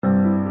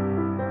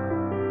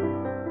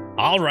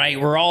All right,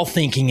 we're all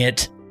thinking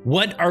it.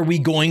 What are we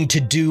going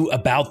to do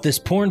about this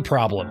porn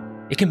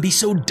problem? It can be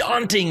so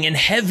daunting and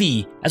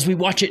heavy as we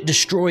watch it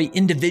destroy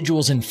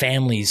individuals and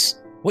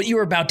families. What you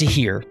are about to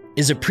hear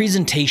is a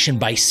presentation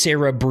by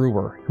Sarah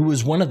Brewer, who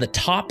is one of the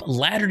top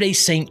Latter-day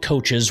Saint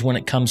coaches when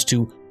it comes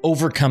to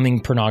overcoming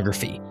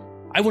pornography.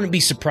 I wouldn't be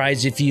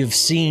surprised if you've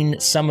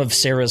seen some of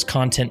Sarah's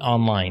content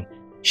online.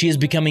 She is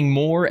becoming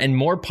more and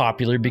more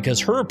popular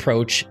because her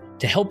approach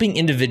to helping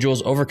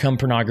individuals overcome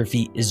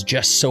pornography is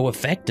just so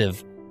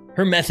effective.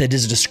 Her method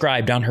is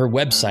described on her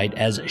website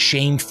as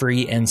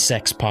shame-free and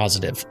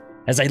sex-positive.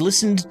 As I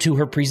listened to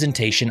her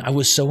presentation, I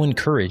was so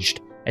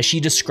encouraged as she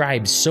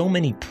described so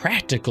many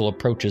practical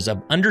approaches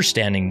of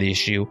understanding the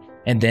issue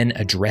and then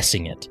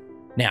addressing it.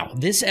 Now,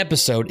 this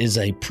episode is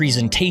a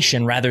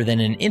presentation rather than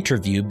an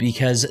interview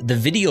because the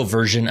video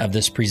version of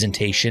this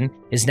presentation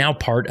is now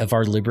part of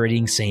our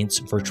Liberating Saints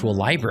virtual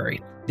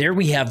library. There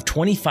we have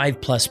 25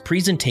 plus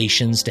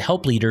presentations to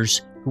help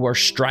leaders who are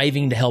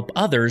striving to help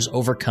others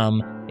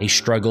overcome a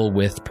struggle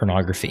with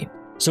pornography.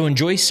 So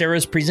enjoy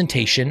Sarah's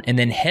presentation and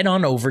then head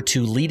on over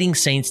to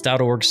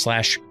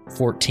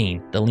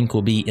leadingsaints.org/14. The link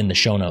will be in the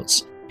show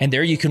notes. And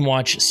there you can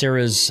watch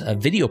Sarah's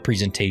video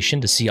presentation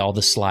to see all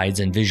the slides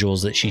and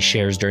visuals that she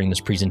shares during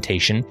this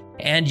presentation.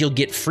 And you'll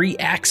get free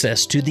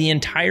access to the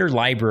entire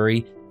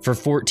library for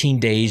 14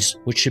 days,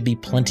 which should be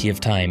plenty of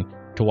time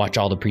to watch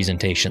all the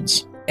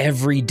presentations.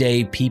 Every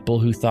day, people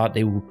who thought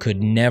they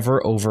could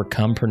never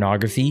overcome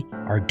pornography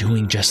are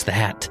doing just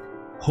that.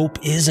 Hope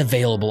is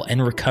available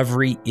and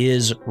recovery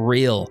is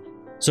real.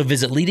 So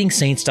visit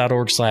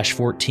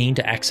leadingsaints.org/14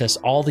 to access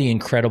all the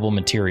incredible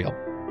material.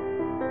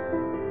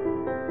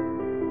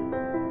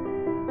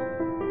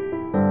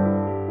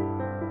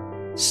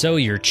 So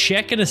you're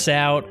checking us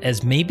out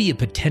as maybe a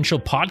potential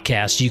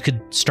podcast you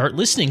could start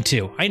listening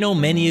to. I know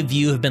many of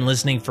you have been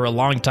listening for a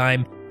long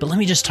time, but let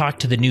me just talk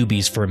to the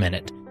newbies for a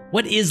minute.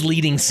 What is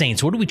Leading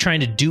Saints? What are we trying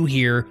to do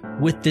here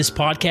with this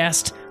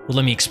podcast? Well,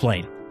 let me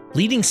explain.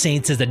 Leading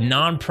Saints is a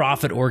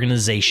nonprofit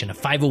organization, a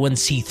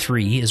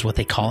 501c3 is what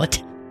they call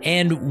it.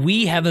 And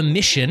we have a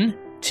mission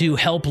to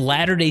help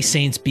Latter-day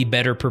Saints be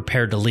better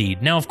prepared to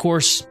lead. Now, of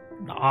course,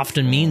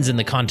 often means in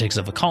the context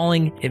of a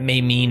calling. It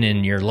may mean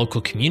in your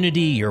local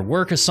community, your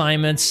work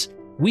assignments.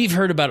 We've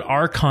heard about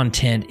our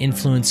content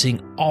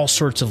influencing all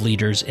sorts of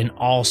leaders in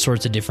all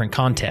sorts of different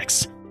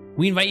contexts.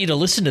 We invite you to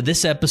listen to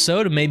this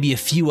episode and maybe a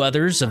few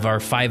others of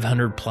our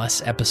 500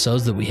 plus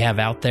episodes that we have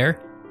out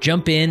there.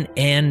 Jump in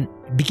and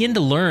begin to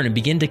learn and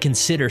begin to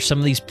consider some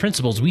of these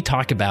principles we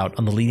talk about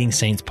on the Leading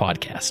Saints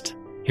podcast.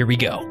 Here we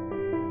go.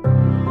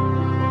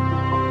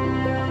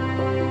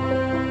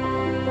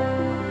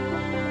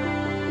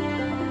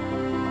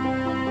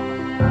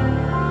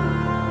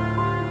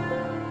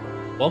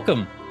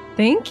 Welcome.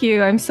 Thank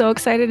you. I'm so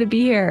excited to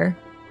be here.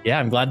 Yeah,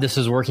 I'm glad this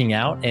is working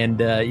out.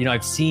 And,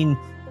 I've seen,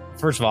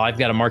 first of all, I've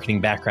got a marketing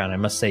background. I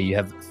must say you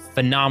have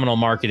phenomenal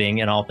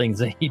marketing and all things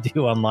that you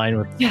do online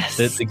with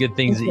the good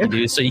things that you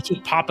do. So you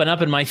keep popping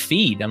up in my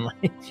feed. I'm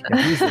like,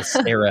 who's this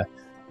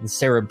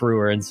Sarah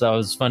Brewer? And so it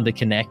was fun to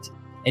connect.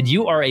 And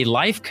you are a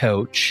life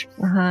coach,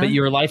 but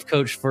you're a life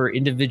coach for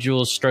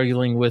individuals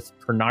struggling with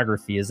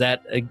pornography. Is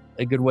that a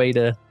good way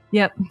to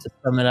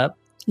sum it up?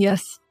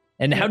 Yes.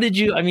 And how did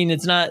you,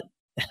 it's not,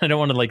 I don't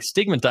want to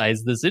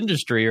stigmatize this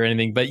industry or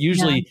anything, but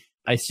usually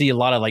I see a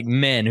lot of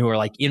men who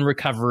are in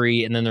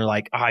recovery and then they're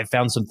like, I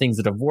found some things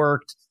that have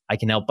worked. I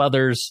can help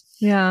others.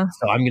 Yeah.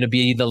 So I'm going to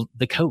be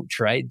the coach,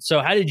 right?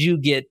 So how did you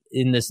get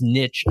in this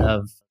niche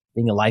of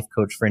being a life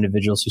coach for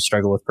individuals who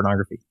struggle with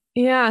pornography?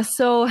 Yeah.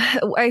 So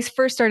I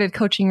first started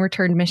coaching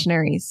returned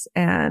missionaries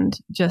and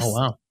just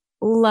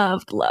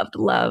loved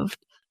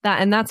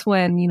that. And that's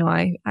when,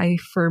 I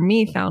for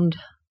me found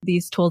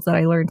these tools that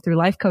I learned through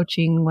life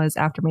coaching was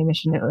after my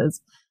mission. It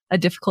was a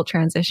difficult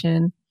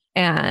transition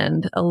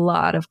and a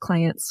lot of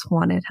clients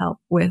wanted help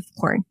with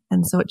porn.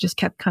 And so it just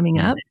kept coming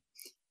up.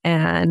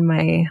 And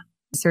my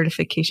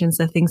certifications,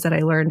 the things that I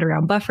learned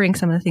around buffering,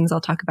 some of the things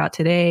I'll talk about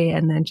today,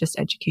 and then just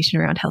education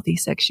around healthy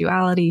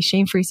sexuality,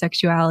 shame-free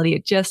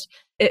sexuality.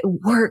 It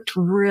worked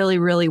really,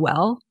 really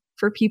well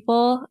for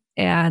people.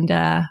 And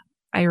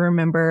I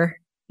remember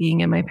being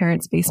in my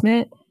parents'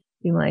 basement,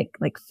 being like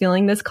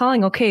feeling this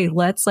calling. Okay,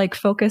 let's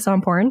focus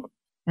on porn.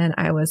 And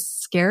I was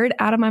scared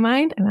out of my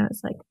mind. And I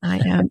was like, I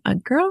am a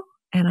girl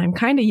and I'm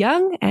kind of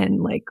young and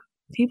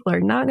people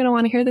are not going to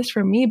want to hear this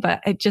from me,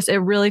 but it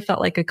really felt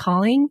like a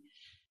calling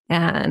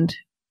and,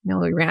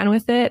 we ran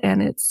with it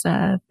and it's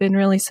been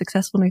really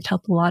successful and we've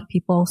helped a lot of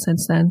people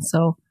since then.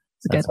 So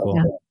it's That's good.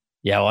 Cool.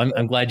 Yeah. Well,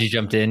 I'm glad you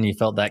jumped in. You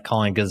felt that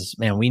calling because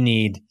man, we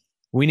need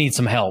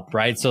some help,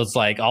 right? So it's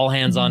all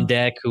hands on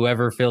deck,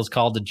 whoever feels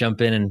called to jump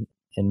in and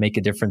make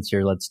a difference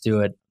here. Let's do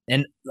it.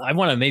 And I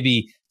want to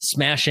maybe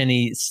smash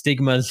any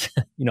stigmas,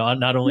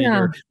 not only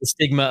the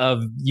stigma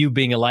of you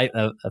being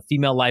a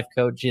female life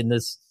coach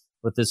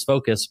with this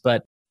focus,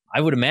 but I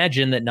would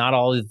imagine that not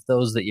all of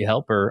those that you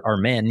help are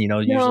men,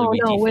 usually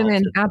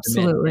women.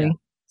 Absolutely. Men,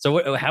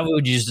 So how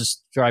would you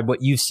describe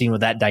what you've seen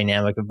with that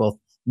dynamic of both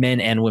men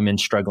and women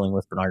struggling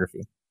with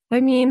pornography? I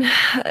mean,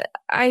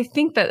 I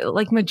think that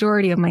like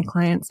majority of my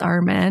clients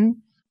are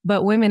men,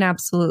 but women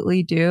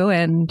absolutely do.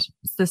 And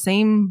it's the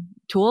same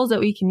tools that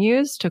we can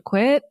use to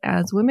quit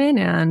as women.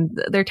 And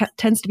there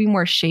tends to be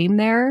more shame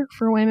there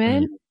for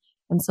women.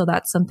 And so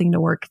that's something to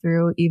work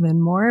through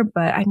even more.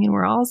 But I mean,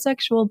 we're all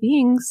sexual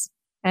beings,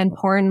 and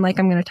porn, like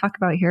I'm going to talk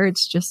about here,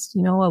 it's just,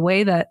 you know, a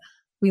way that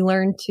we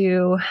learn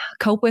to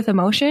cope with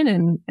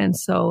emotion. And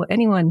so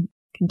anyone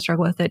can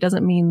struggle with it. It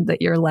doesn't mean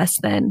that you're less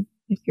than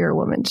if you're a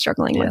woman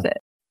struggling with it.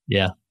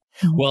 Yeah.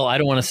 Well, I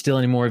don't want to steal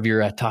any more of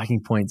your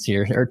talking points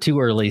here, or too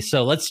early.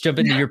 So let's jump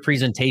into your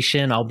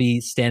presentation. I'll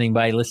be standing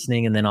by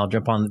listening, and then I'll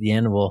jump on at the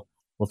end. We'll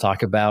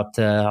talk about,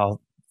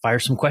 I'll fire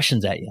some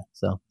questions at you.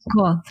 So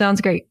cool.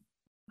 Sounds great.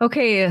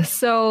 Okay.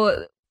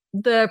 So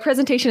the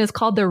presentation is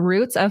called The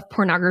Roots of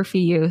Pornography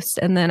Use.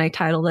 And then I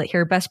titled it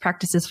here, Best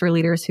Practices for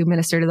Leaders Who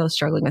Minister to Those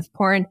Struggling with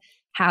Porn.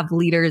 Have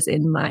leaders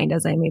in mind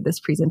as I made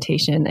this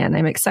presentation. And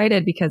I'm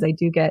excited because I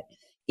do get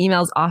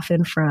emails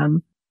often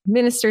from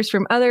ministers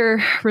from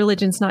other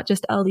religions, not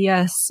just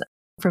LDS,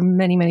 from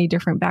many, many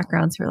different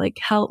backgrounds who are like,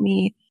 help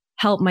me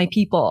help my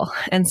people.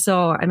 And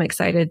so I'm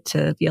excited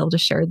to be able to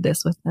share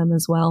this with them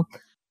as well.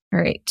 All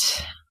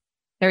right.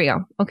 There we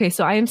go. Okay.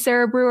 So I am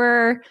Sarah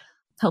Brewer.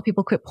 Help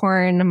people quit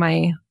porn.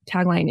 My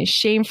tagline is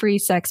shame-free,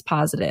 sex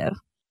positive.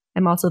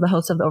 I'm also the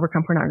host of the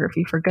Overcome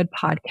Pornography for Good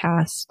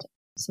podcast.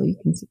 So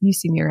you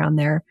see me around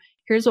there.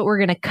 Here's what we're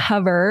going to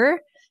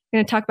cover. We're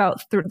going to talk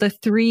about the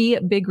three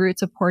big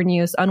roots of porn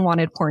use,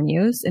 unwanted porn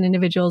use in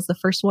individuals. The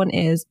first one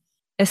is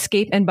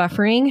escape and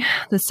buffering.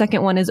 The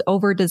second one is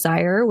over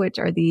desire, which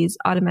are these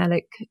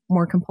automatic,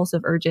 more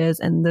compulsive urges.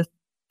 And the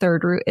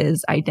third root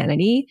is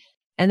identity.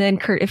 And then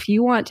Kurt, if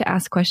you want to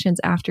ask questions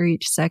after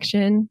each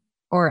section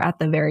or at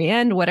the very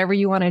end, whatever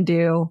you want to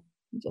do,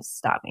 just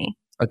stop me.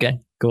 Okay,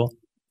 cool.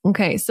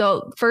 Okay.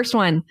 So first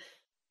one,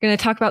 going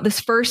to talk about this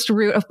first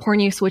root of porn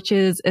use, which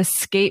is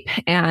escape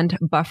and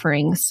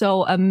buffering.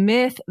 So a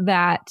myth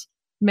that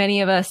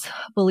many of us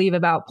believe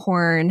about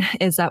porn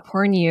is that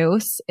porn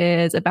use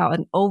is about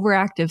an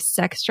overactive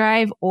sex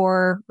drive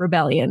or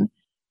rebellion.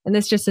 And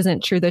this just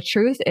isn't true. The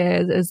truth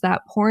is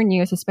that porn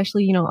use,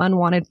 especially,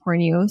 unwanted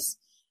porn use,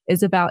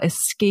 is about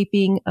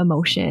escaping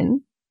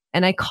emotion.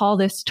 And I call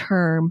this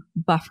term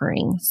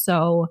buffering.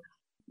 So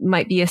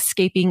might be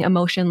escaping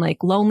emotion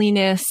like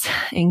loneliness,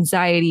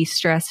 anxiety,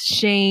 stress,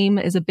 shame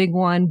is a big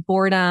one,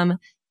 boredom,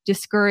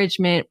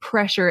 discouragement,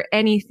 pressure,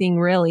 anything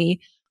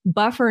really.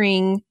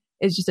 Buffering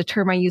is just a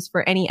term I use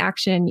for any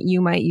action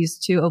you might use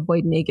to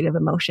avoid negative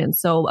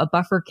emotions. So a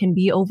buffer can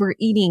be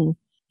overeating,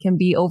 can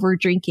be over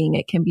drinking,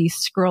 it can be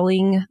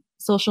scrolling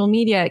social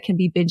media, it can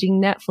be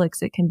binging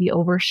Netflix, it can be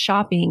over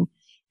shopping,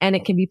 and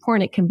it can be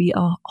porn. It can be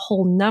a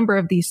whole number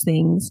of these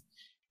things.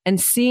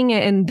 And seeing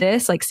it in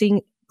this, like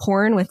seeing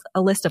porn with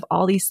a list of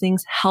all these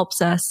things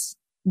helps us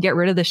get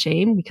rid of the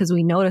shame because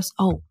we notice,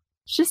 oh,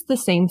 it's just the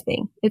same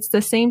thing. It's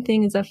the same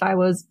thing as if I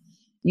was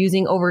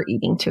using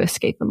overeating to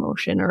escape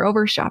emotion or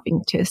over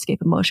shopping to escape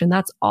emotion.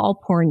 That's all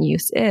porn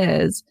use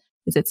is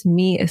it's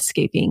me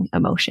escaping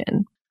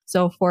emotion.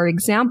 So for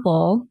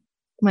example,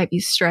 I might be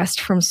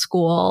stressed from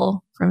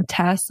school, from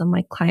tests, and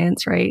my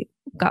clients, right,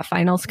 got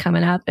finals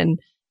coming up and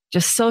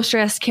just so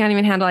stressed, can't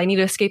even handle, I need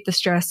to escape the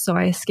stress. So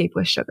I escape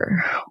with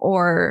sugar,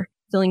 or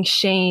feeling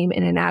shame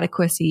and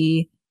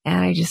inadequacy.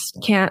 And I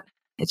just can't,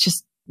 it's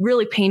just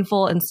really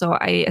painful. And so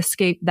I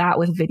escape that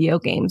with video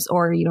games,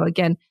 or,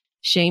 again,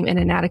 shame and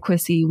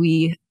inadequacy.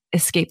 We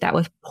escape that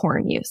with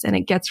porn use, and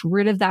it gets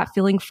rid of that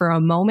feeling for a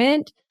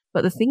moment.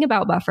 But the thing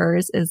about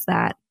buffers is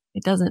that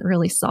it doesn't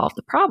really solve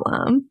the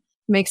problem.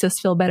 It makes us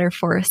feel better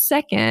for a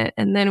second,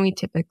 and then we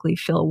typically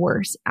feel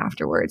worse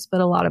afterwards.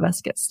 But a lot of us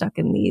get stuck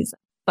in these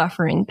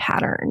buffering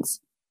patterns.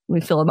 We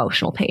feel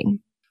emotional pain.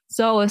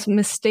 So a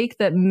mistake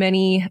that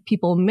many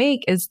people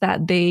make is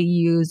that they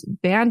use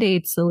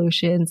Band-Aid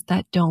solutions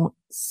that don't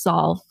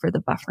solve for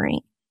the buffering.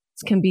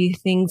 This can be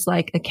things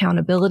like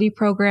accountability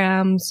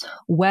programs,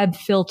 web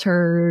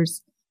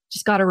filters,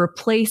 just got to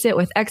replace it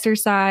with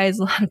exercise.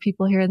 A lot of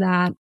people hear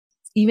that.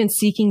 Even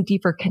seeking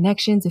deeper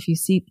connections. If you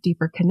seek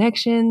deeper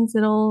connections,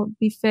 it'll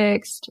be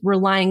fixed.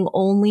 Relying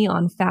only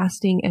on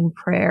fasting and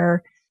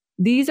prayer.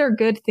 These are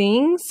good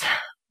things,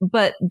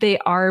 but they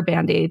are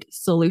Band-Aid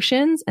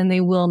solutions and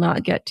they will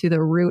not get to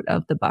the root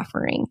of the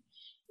buffering.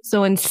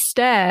 So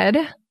instead,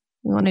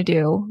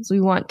 we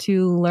want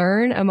to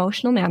learn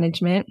emotional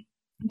management,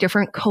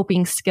 different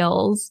coping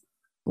skills,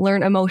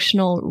 learn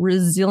emotional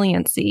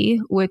resiliency,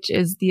 which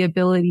is the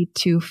ability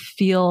to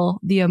feel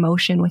the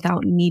emotion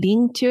without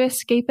needing to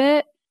escape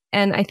it.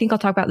 And I think I'll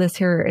talk about this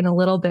here in a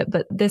little bit,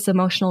 but this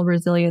emotional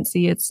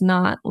resiliency, it's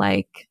not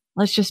like,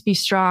 let's just be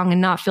strong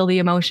and not feel the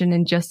emotion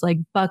and just like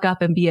buck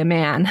up and be a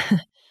man.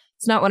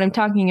 It's not what I'm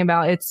talking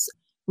about. It's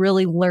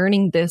really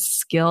learning this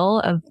skill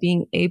of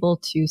being able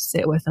to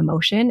sit with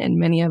emotion. And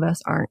many of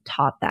us aren't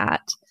taught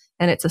that.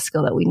 And it's a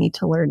skill that we need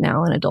to learn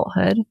now in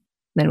adulthood.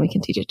 Then we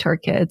can teach it to our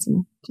kids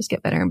and just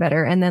get better and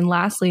better. And then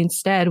lastly,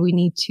 instead, we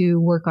need to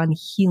work on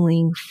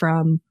healing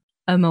from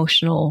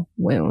emotional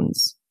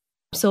wounds.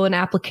 So an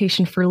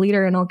application for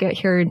leader, and I'll get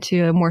here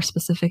into a more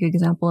specific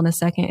example in a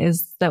second,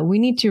 is that we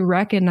need to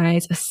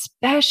recognize,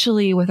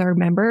 especially with our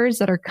members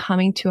that are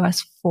coming to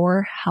us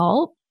for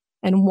help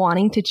and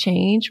wanting to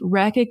change,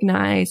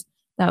 recognize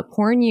that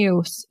porn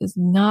use is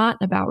not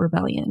about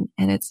rebellion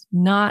and it's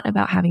not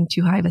about having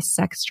too high of a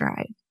sex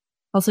drive.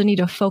 Also need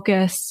to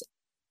focus.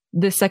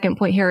 The second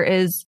point here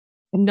is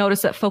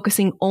notice that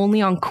focusing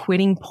only on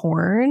quitting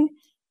porn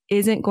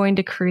isn't going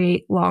to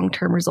create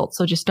long-term results.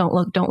 So just don't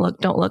look, don't look,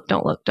 don't look,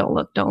 don't look, don't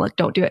look, don't look,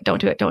 don't do it,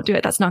 don't do it, don't do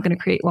it. That's not going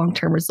to create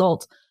long-term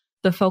results.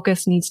 The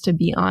focus needs to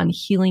be on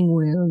healing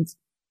wounds,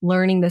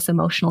 learning this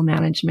emotional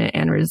management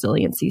and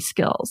resiliency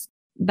skills.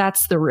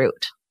 That's the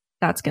root.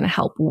 That's going to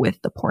help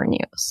with the porn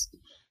use.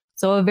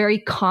 So a very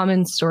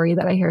common story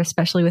that I hear,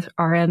 especially with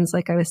RMs,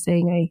 like I was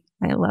saying,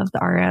 I love the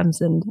RMs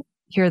and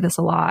hear this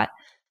a lot.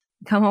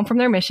 Come home from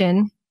their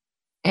mission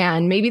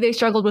and maybe they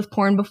struggled with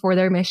porn before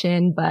their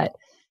mission, but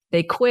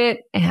they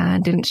quit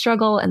and didn't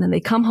struggle. And then they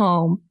come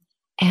home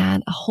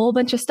and a whole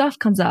bunch of stuff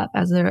comes up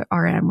as their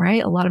RM,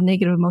 right? A lot of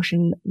negative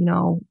emotion,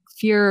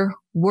 fear,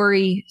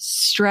 worry,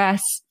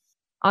 stress.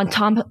 On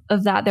top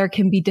of that, there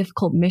can be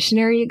difficult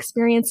missionary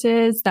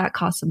experiences that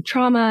cause some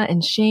trauma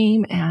and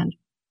shame and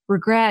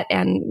regret.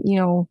 And,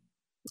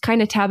 it's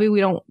kind of taboo. We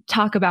don't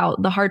talk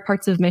about the hard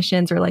parts of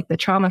missions or like the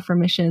trauma from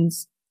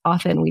missions.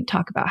 Often we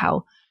talk about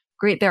how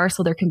great they are.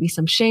 So there can be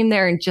some shame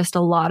there and just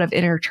a lot of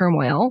inner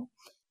turmoil.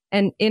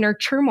 And inner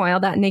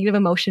turmoil, that negative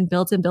emotion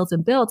builds and builds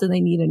and builds, and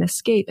they need an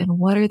escape. And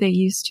what are they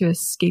used to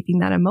escaping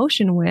that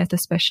emotion with,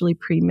 especially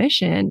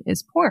pre-mission,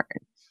 is porn.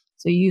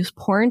 So you use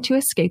porn to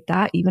escape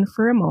that, even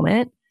for a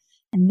moment.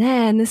 And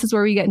then this is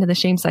where we get into the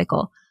shame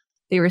cycle.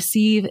 They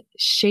receive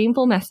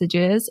shameful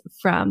messages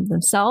from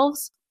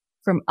themselves,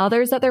 from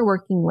others that they're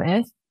working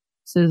with.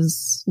 So,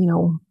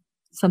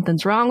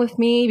 something's wrong with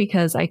me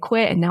because I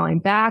quit and now I'm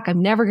back.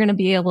 I'm never going to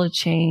be able to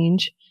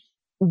change.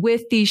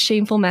 With these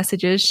shameful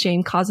messages,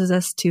 shame causes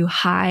us to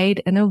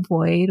hide and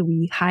avoid.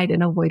 We hide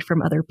and avoid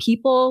from other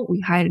people.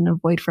 We hide and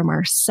avoid from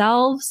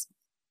ourselves.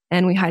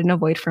 And we hide and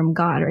avoid from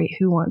God, right?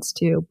 Who wants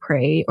to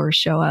pray or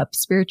show up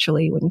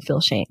spiritually when you feel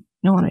shame?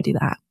 You don't want to do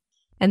that.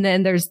 And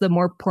then there's the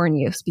more porn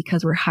use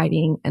because we're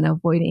hiding and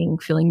avoiding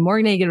feeling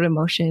more negative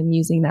emotion,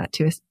 using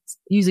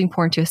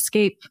porn to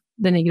escape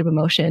the negative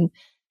emotion.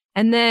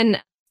 And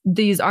then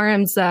these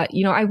RMs that,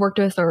 I worked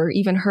with or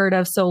even heard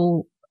of.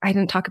 So I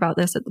didn't talk about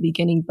this at the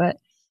beginning, but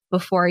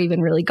before I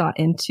even really got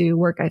into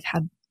work, I've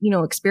had,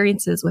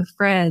 experiences with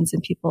friends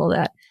and people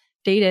that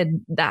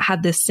dated that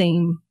had this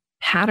same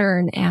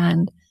pattern,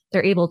 and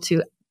they're able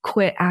to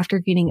quit after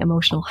getting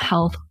emotional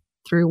health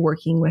through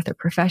working with a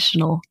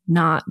professional,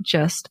 not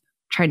just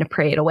trying to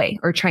pray it away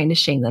or trying to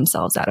shame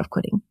themselves out of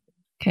quitting.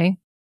 Okay.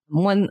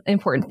 One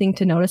important thing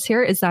to notice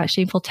here is that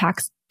shameful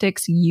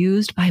tactics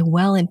used by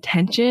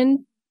well-intentioned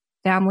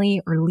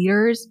family or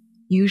leaders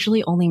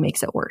usually only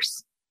makes it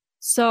worse.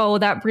 So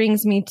that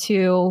brings me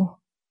to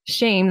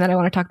shame that I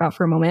want to talk about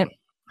for a moment.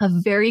 A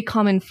very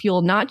common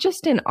fuel, not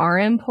just in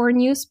RM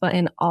porn use, but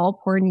in all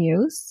porn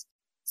use,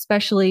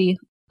 especially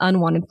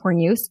unwanted porn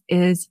use,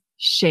 is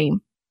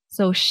shame.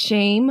 So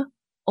shame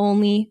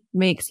only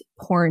makes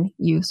porn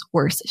use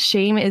worse.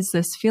 Shame is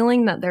this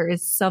feeling that there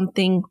is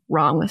something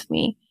wrong with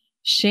me.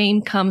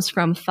 Shame comes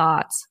from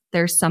thoughts.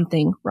 There's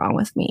something wrong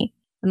with me.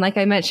 And like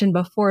I mentioned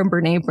before, and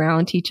Brene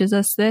Brown teaches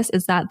us this,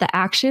 is that the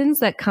actions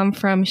that come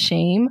from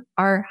shame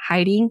are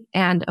hiding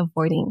and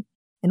avoiding.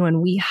 And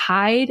when we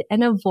hide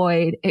and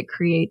avoid, it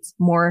creates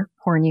more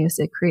porn use.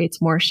 It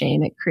creates more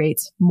shame. It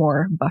creates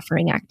more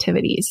buffering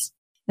activities.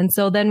 And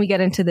so then we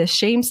get into this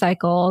shame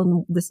cycle.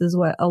 And this is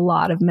what a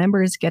lot of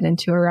members get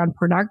into around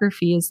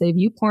pornography is they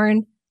view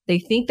porn. They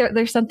think that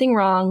there's something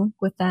wrong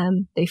with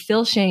them. They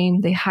feel shame.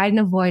 They hide and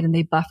avoid, and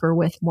they buffer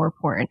with more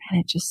porn. And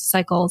it just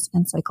cycles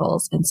and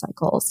cycles and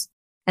cycles.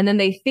 And then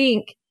they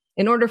think,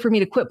 in order for me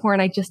to quit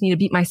porn, I just need to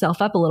beat myself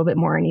up a little bit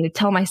more. I need to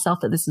tell myself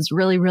that this is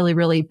really, really,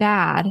 really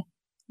bad.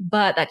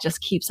 But that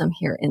just keeps them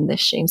here in this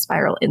shame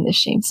spiral, in this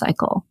shame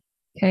cycle.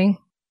 Okay.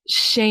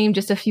 Shame,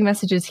 just a few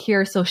messages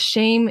here. So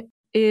shame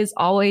is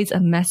always a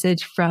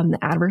message from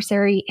the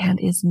adversary and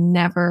is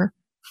never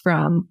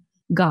from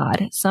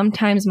God.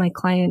 Sometimes my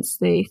clients,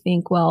 they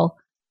think, well,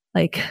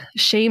 like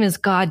shame is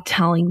God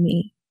telling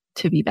me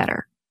to be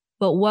better.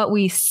 But what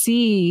we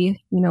see,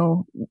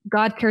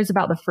 God cares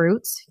about the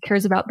fruits,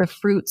 cares about the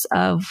fruits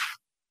of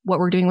what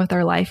we're doing with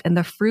our life. And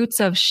the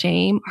fruits of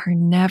shame are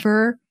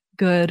never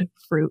good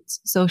fruits.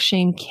 So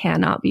shame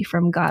cannot be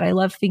from God. I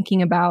love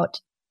thinking about,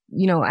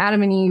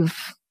 Adam and Eve,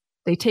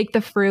 they take the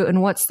fruit,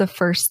 and what's the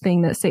first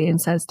thing that Satan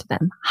says to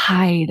them?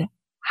 Hide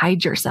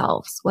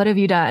yourselves. What have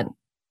you done?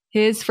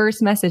 His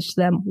first message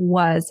to them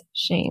was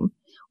shame.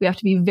 We have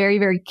to be very,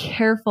 very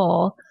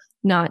careful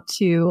not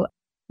to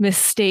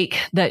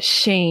mistake that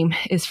shame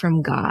is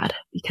from God,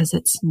 because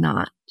it's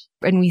not.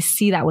 And we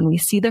see that when we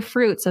see the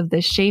fruits of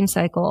this shame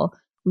cycle,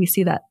 we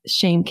see that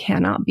shame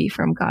cannot be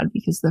from God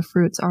because the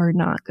fruits are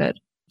not good.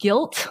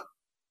 Guilt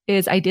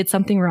is I did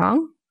something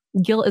wrong.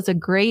 Guilt is a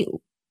great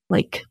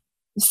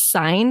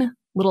sign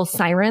little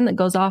siren that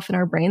goes off in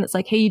our brain that's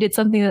like, hey, you did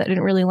something that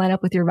didn't really line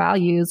up with your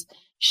values.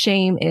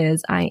 Shame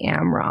is I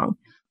am wrong.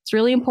 What's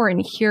really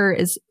important here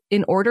is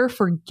in order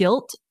for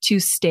guilt to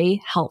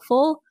stay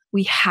helpful,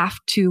 we have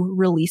to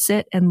release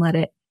it and let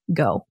it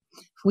go.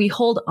 If we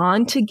hold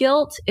on to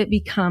guilt, it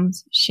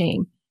becomes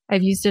shame.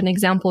 I've used an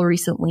example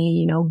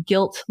recently,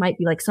 guilt might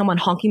be like someone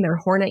honking their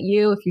horn at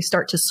you. If you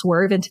start to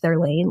swerve into their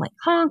lane, like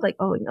honk, like,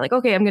 oh, you're like,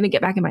 okay, I'm going to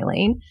get back in my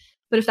lane.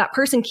 But if that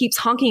person keeps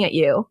honking at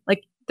you,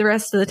 like the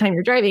rest of the time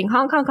you're driving,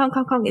 honk, honk, honk,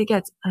 honk, honk, it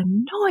gets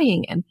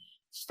annoying and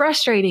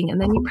frustrating.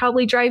 And then you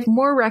probably drive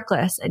more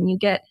reckless and you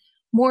get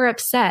more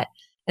upset.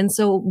 And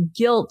so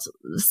guilt,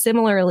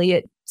 similarly,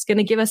 it's going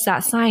to give us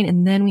that sign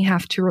and then we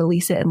have to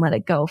release it and let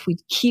it go. If we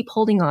keep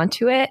holding on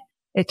to it,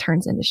 it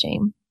turns into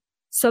shame.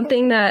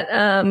 Something that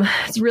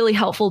is really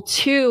helpful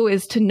too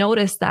is to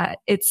notice that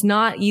it's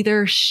not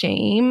either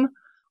shame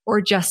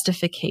or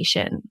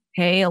justification.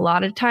 Okay. A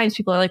lot of times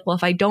people are like, well,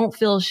 if I don't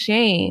feel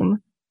shame,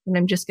 then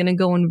I'm just going to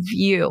go and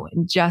view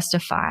and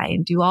justify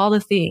and do all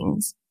the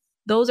things.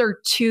 Those are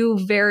two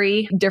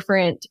very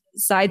different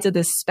sides of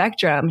this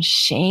spectrum,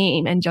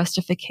 shame and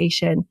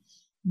justification,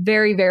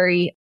 very,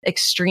 very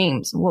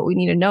extremes. What we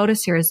need to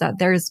notice here is that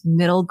there's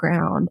middle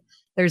ground.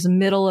 There's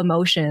middle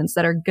emotions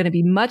that are going to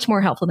be much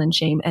more helpful than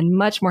shame and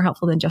much more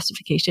helpful than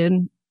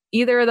justification.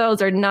 Either of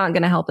those are not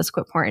going to help us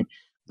quit porn.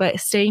 But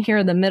staying here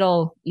in the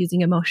middle,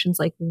 using emotions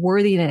like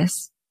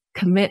worthiness,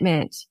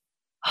 commitment,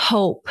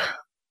 hope,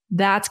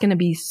 that's going to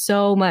be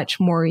so much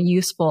more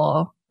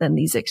useful than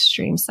these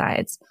extreme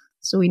sides.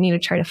 So we need to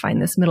try to find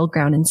this middle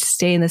ground and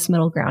stay in this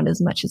middle ground as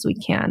much as we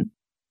can.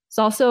 There's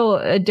also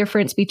a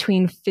difference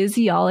between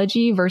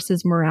physiology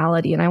versus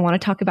morality. And I want to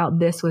talk about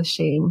this with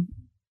shame.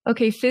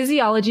 Okay,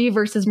 physiology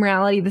versus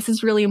morality. This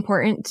is really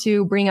important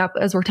to bring up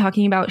as we're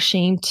talking about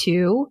shame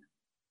too.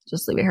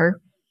 Just leave it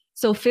here.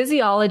 So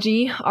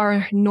physiology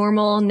are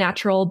normal,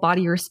 natural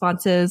body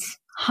responses,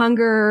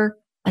 hunger,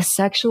 a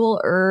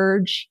sexual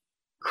urge,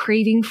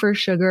 craving for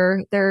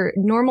sugar. They're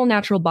normal,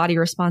 natural body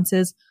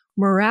responses.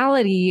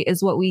 Morality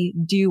is what we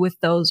do with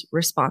those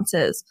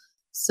responses.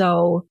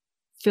 So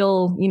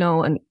feel,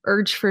 an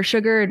urge for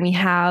sugar and we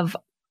have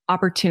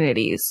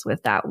opportunities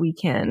with that. We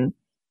can,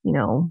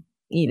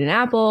 eat an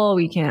apple.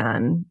 We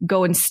can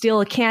go and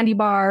steal a candy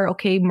bar.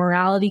 Okay.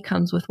 Morality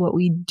comes with what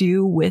we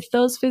do with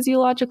those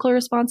physiological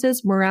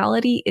responses.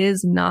 Morality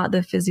is not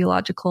the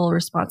physiological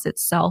response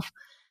itself.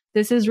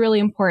 This is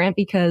really important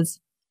because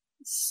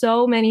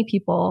so many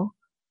people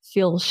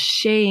feel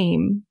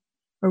shame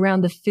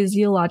around the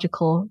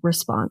physiological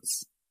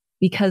response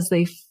because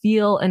they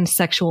feel a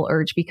sexual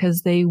urge,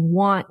 because they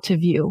want to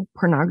view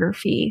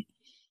pornography.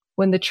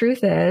 When the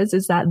truth is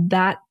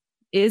that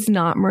is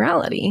not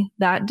morality.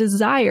 That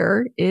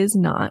desire is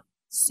not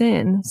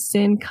sin.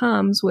 Sin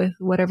comes with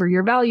whatever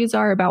your values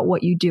are about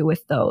what you do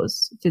with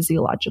those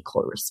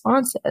physiological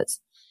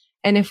responses.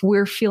 And if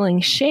we're feeling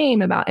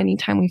shame about any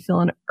time we feel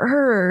an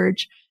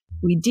urge,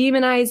 we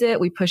demonize it,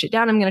 we push it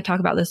down. I'm going to talk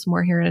about this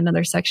more here in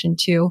another section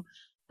too,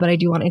 but I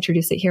do want to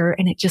introduce it here,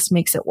 and it just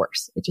makes it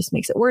worse. It just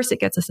makes it worse.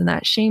 It gets us in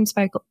that shame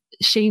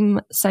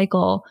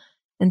cycle.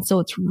 And so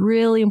it's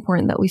really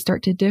important that we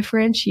start to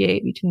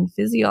differentiate between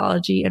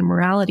physiology and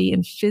morality.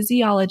 In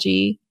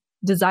physiology,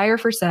 desire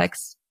for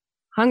sex,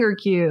 hunger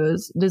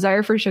cues,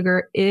 desire for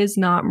sugar is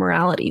not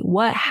morality.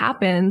 What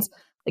happens,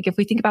 like if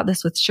we think about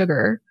this with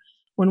sugar,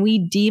 when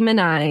we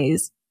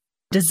demonize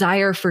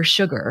desire for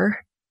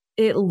sugar,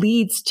 it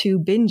leads to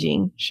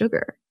binging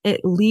sugar.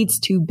 It leads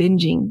to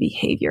binging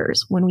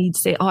behaviors. When we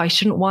say, oh, I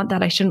shouldn't want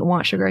that. I shouldn't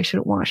want sugar. I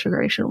shouldn't want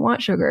sugar. I shouldn't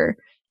want sugar.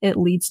 It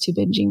leads to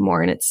binging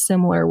more. And it's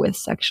similar with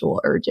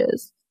sexual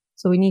urges.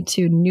 So we need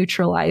to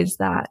neutralize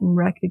that and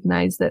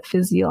recognize that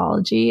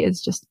physiology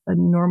is just a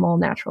normal,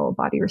 natural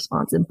body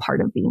response and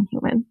part of being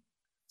human.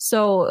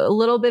 So a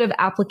little bit of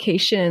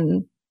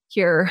application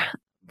here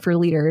for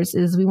leaders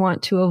is we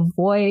want to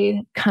avoid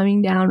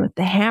coming down with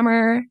the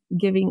hammer,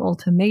 giving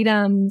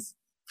ultimatums,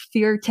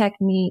 fear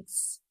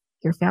techniques.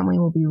 Your family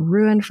will be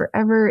ruined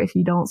forever if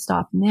you don't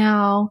stop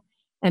now,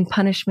 and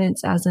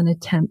punishments as an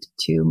attempt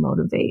to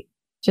motivate.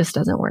 Just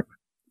doesn't work.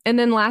 And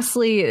then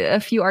lastly, a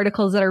few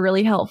articles that are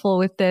really helpful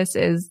with this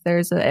is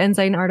there's an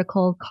Ensign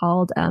article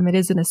called It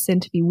Isn't a Sin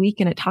to Be Weak,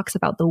 and it talks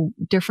about the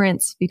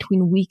difference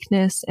between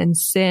weakness and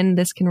sin.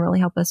 This can really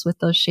help us with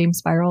those shame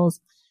spirals.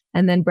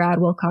 And then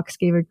Brad Wilcox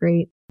gave a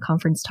great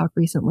conference talk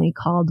recently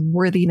called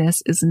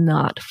Worthiness is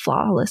Not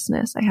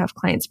Flawlessness. I have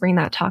clients bring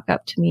that talk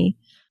up to me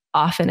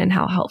often and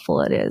how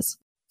helpful it is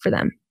for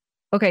them.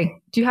 Okay.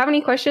 Do you have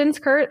any questions,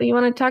 Kurt, that you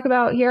want to talk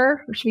about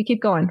here, or should we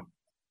keep going?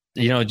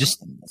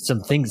 Just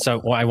some things I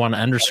want to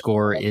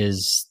underscore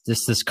is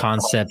this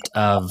concept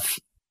of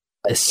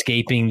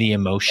escaping the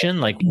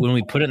emotion. Like when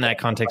we put it in that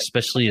context,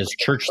 especially as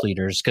church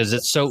leaders, because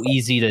it's so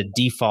easy to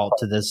default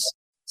to this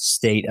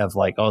state of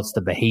like, oh, it's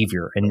the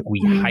behavior, and we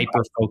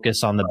hyper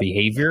focus on the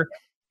behavior,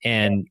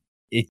 and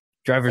it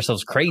drives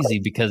ourselves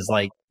crazy because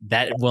like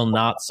that will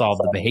not solve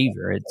the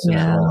behavior. It's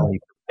only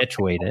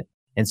perpetuate it.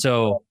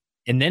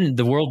 And then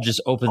the world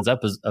just opens up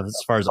as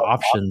far as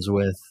options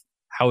with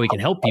how we can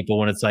help people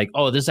when it's like,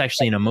 oh, this is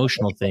actually an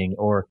emotional thing,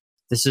 or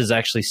this is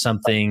actually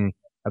something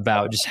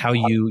about just how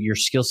your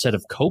skill set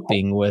of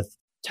coping with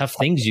tough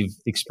things you've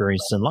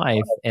experienced in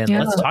life. And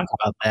let's talk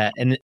about that.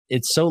 And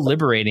it's so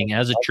liberating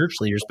as a church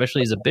leader,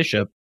 especially as a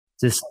bishop,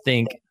 to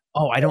think,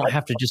 oh, I don't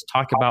have to just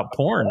talk about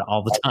porn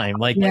all the time.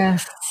 Like,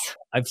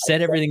 I've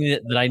said everything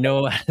that I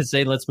know how to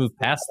say. Let's move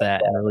past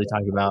that and really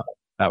talk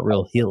about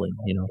real healing,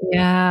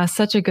 Yeah,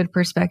 such a good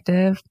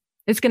perspective.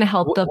 It's going to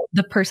help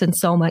the person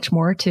so much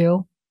more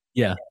too.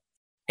 Yeah.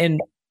 And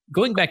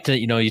going back to,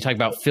 you talk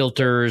about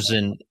filters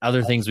and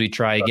other things we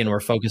try, again, we're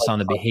focused on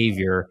the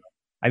behavior.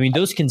 I mean,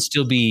 those can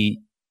still be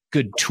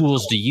good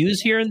tools to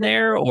use here and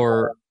there,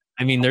 or,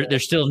 I mean, they're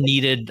still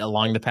needed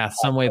along the path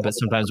some way, but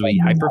sometimes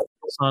we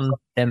hyper-focus on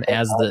them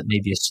as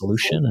maybe a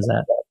solution. Is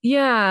that?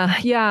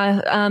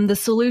 Yeah. The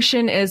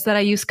solution is that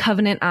I use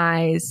Covenant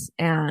Eyes,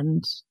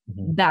 and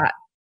that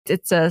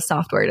it's a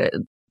software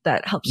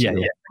that helps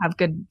you have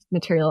good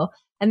material.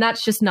 And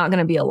that's just not going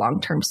to be a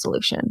long-term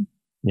solution.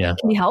 Yeah. It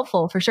can be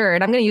helpful for sure.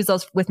 And I'm going to use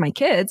those with my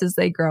kids as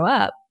they grow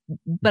up,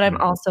 but I'm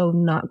also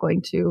not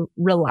going to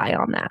rely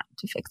on that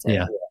to fix it.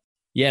 Yeah.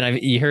 Yeah.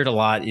 And you heard a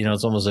lot,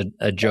 it's almost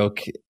a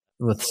joke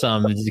with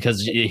some,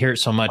 because you hear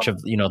so much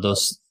of,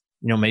 those,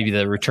 maybe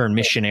the return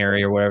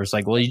missionary or whatever. It's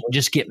like, well, you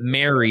just get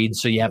married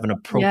so you have an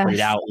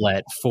appropriate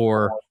outlet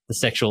for the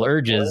sexual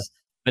urges.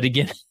 But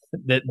again,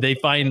 that they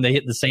find they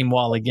hit the same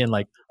wall again,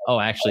 like, oh,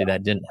 actually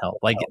that didn't help.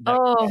 Like,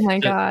 oh my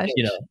gosh,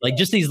 like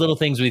just these little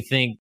things we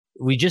think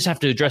we just have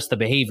to address the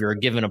behavior or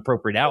give an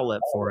appropriate outlet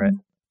for it,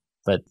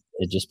 but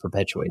it just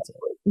perpetuates it.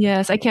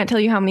 Yes. I can't tell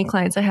you how many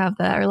clients I have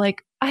that are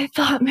like, I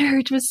thought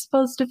marriage was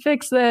supposed to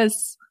fix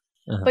this.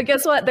 But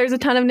guess what? There's a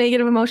ton of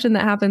negative emotion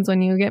that happens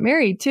when you get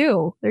married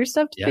too. There's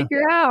stuff to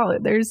figure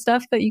out. There's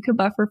stuff that you could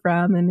buffer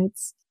from, and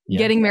it's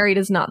getting married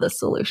is not the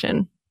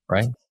solution.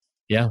 Right.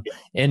 Yeah.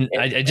 And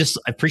I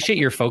appreciate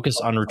your focus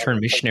on return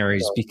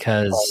missionaries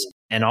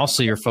and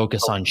also your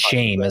focus on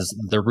shame as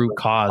the root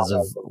cause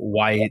of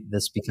why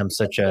this becomes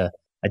such a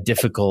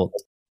difficult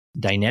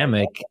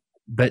dynamic.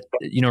 But,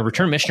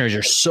 return missionaries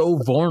are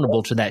so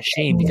vulnerable to that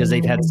shame because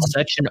they've had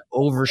such an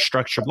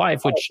overstructured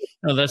life, which,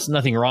 that's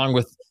nothing wrong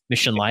with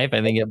mission life.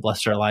 I think it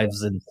blessed our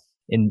lives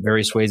in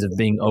various ways of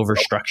being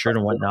overstructured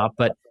and whatnot.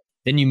 But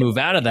then you move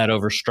out of that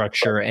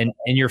overstructure and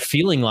you're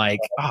feeling like,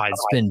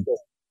 it's been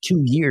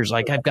 2 years.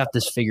 Like, I've got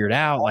this figured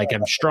out. Like,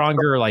 I'm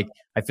stronger. Like,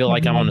 I feel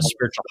like I'm on a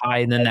spiritual high.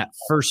 And then that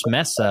first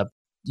mess up,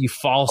 you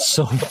fall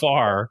so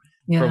far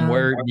from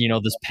where,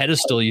 this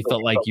pedestal you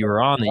felt like you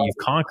were on that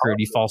you've conquered.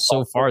 You fall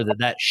so far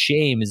that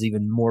shame is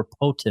even more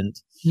potent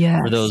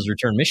for those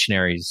return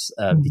missionaries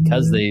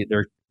because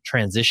they're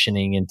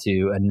transitioning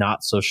into a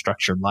not so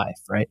structured life.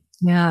 Right.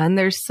 Yeah. And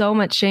there's so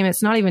much shame.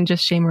 It's not even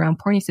just shame around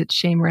porn. It's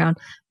shame around,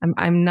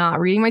 I'm not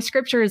reading my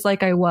scriptures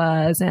like I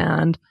was.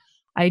 And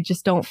I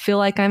just don't feel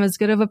like I'm as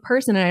good of a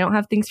person, and I don't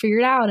have things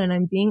figured out, and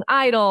I'm being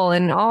idle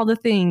and all the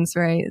things,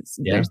 right?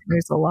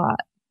 There's a lot.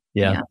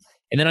 Yeah.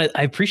 And then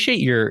I appreciate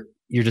your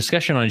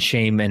discussion on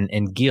shame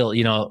and guilt.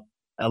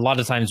 A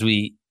lot of times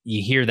you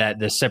hear that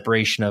the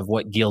separation of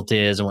what guilt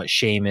is and what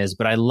shame is,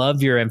 but I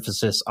love your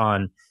emphasis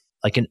on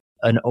like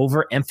an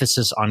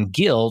overemphasis on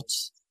guilt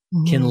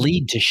can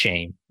lead to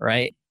shame,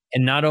 right?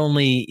 And not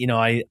only,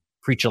 I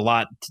preach a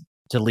lot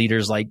to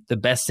leaders, like the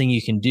best thing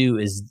you can do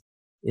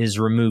is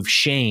remove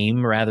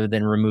shame rather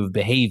than remove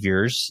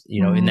behaviors,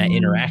 in that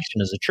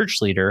interaction as a church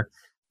leader.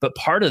 But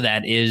part of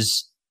that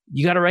is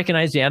you got to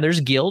recognize,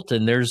 there's guilt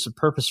and there's a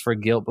purpose for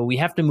guilt, but we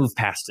have to move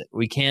past it.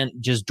 We can't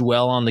just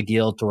dwell on the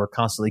guilt or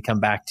constantly come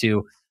back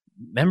to,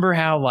 remember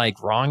how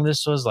like wrong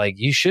this was? Like,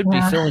 you should be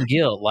feeling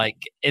guilt. Like,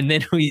 and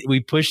then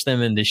we push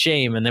them into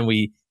shame, and then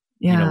we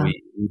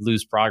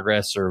lose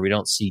progress or we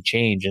don't see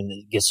change, and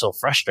it gets so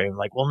frustrating.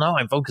 Like, well, no,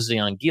 I'm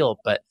focusing on guilt,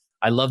 but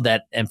I love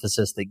that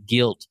emphasis that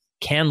guilt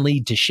can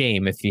lead to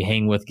shame if you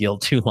hang with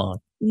guilt too long.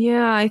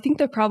 Yeah, I think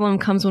the problem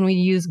comes when we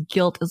use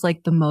guilt as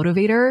like the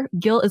motivator.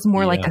 Guilt is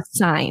more like a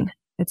sign.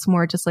 It's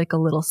more just like a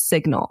little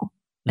signal.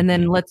 And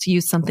then let's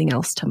use something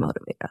else to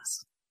motivate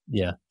us.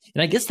 Yeah.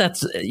 And I guess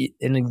that's,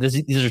 and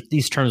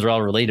these terms are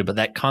all related, but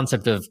that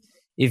concept of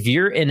if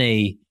you're in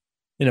a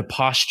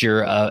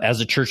posture as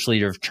a church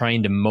leader of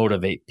trying to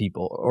motivate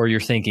people, or you're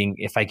thinking,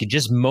 if I could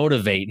just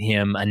motivate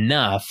him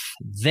enough,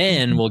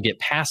 then we'll get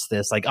past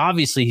this. Like,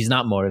 obviously he's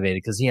not motivated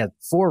because he had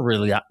 4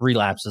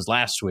 relapses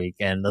last week,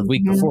 and the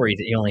week before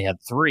he only had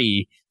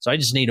 3. So I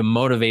just need to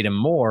motivate him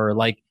more.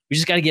 Like, we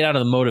just got to get out of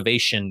the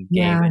motivation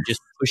game and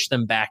just push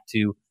them back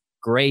to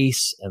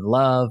grace and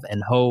love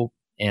and hope.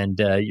 And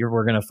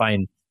we're going to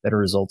find better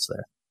results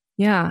there.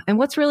 Yeah. And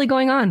what's really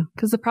going on?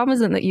 Because the problem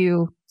isn't that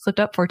you slipped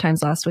up 4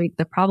 times last week.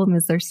 The problem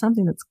is there's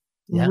something that's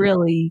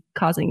really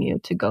causing you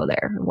to go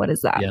there. What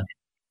is that? Yeah.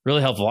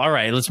 Really helpful. All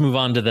right. Let's move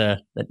on to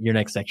your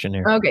next section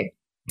here. Okay.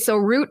 So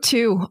root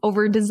 2,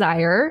 over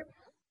desire.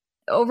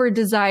 Over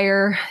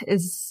desire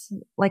is,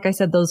 like I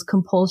said, those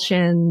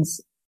compulsions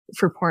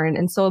for porn.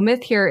 And so a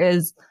myth here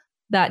is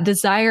that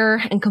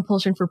desire and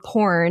compulsion for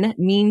porn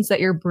means that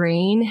your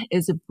brain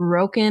is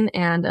broken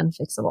and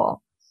unfixable.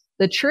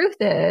 The truth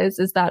is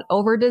that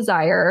over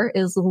desire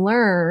is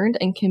learned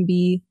and can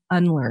be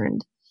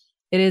unlearned.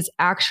 It is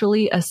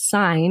actually a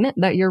sign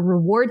that your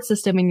reward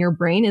system in your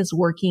brain is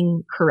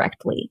working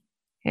correctly.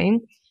 Okay.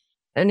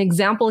 An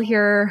example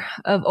here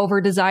of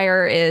over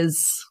desire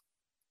is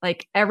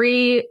like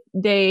every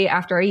day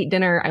after I eat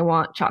dinner, I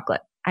want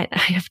chocolate. I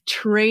have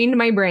trained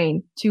my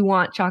brain to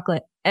want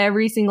chocolate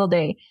every single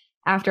day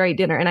after I eat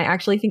dinner. And I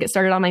actually think it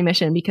started on my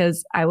mission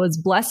because I was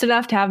blessed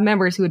enough to have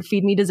members who would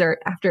feed me dessert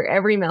after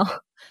every meal.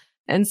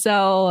 And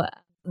so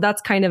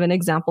that's kind of an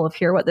example of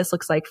here what this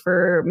looks like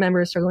for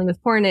members struggling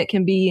with porn. It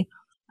can be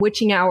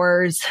witching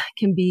hours,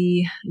 can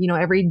be,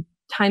 every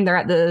time they're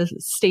at the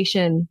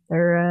station,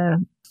 they're a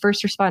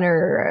first responder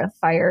or a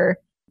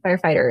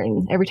firefighter.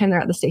 And every time they're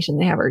at the station,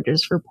 they have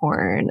urges for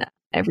porn.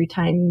 Every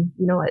time,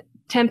 at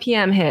 10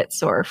 p.m.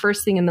 hits or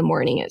first thing in the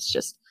morning, it's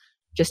just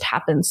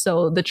happens.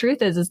 So the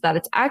truth is that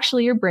it's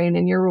actually your brain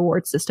and your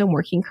reward system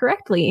working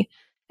correctly.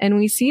 And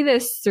we see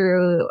this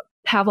through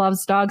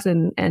Pavlov's dogs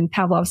and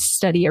Pavlov's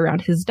study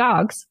around his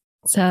dogs.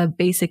 It's a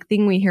basic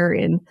thing we hear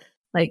in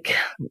like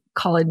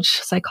college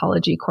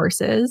psychology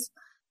courses.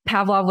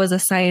 Pavlov was a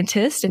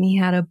scientist and he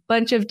had a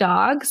bunch of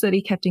dogs that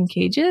he kept in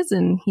cages,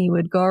 and he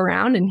would go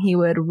around and he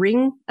would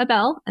ring a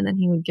bell and then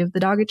he would give the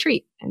dog a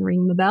treat and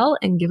ring the bell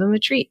and give him a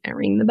treat and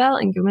ring the bell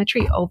and give him a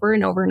treat over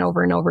and over and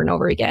over and over and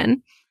over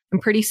again.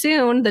 And pretty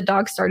soon the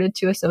dog started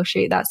to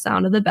associate that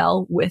sound of the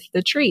bell with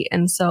the treat.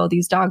 And so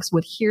these dogs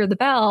would hear the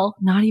bell,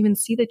 not even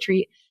see the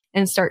treat,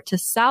 and start to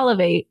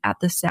salivate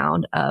at the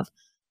sound of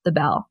the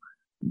bell.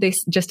 They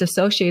just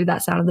associated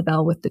that sound of the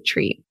bell with the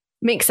treat.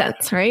 Makes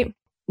sense, right?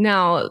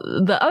 Now,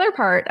 the other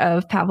part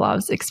of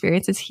Pavlov's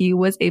experience is he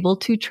was able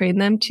to train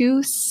them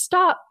to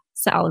stop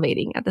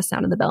salivating at the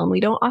sound of the bell. And we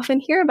don't often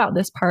hear about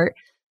this part,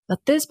 but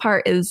this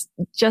part is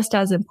just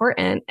as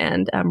important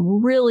and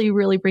really,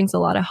 really brings a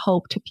lot of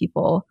hope to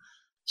people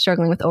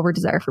struggling with over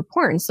desire for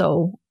porn.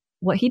 So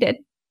what he did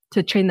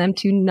to train them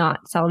to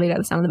not salivate at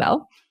the sound of the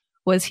bell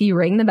was he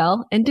rang the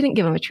bell and didn't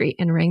give him a treat,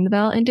 and rang the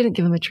bell and didn't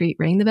give him a treat,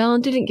 rang the bell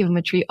and didn't give him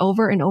a treat,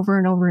 over and over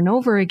and over and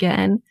over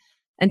again,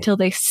 until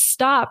they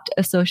stopped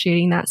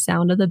associating that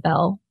sound of the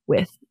bell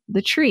with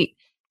the treat.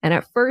 And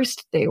at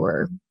first they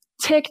were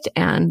ticked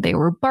and they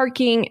were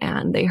barking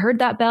and they heard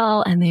that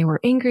bell and they were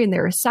angry and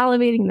they were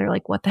salivating. And they're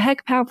like, what the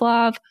heck,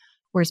 Pavlov?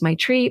 Where's my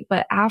treat?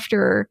 But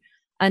after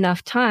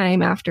enough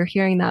time, after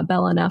hearing that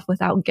bell enough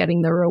without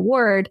getting the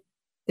reward,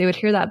 they would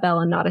hear that bell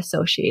and not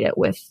associate it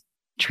with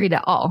treat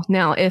at all.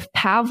 Now, if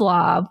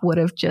Pavlov would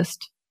have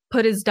just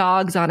put his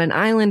dogs on an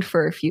island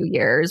for a few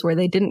years where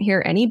they didn't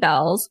hear any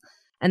bells,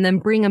 and then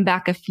bring them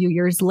back a few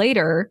years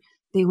later,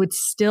 they would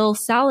still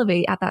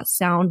salivate at that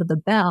sound of the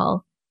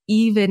bell,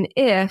 even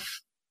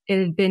if it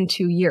had been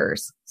 2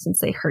 years since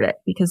they heard it.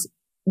 Because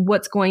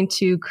what's going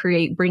to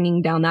create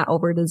bringing down that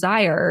over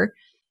desire,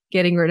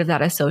 getting rid of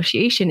that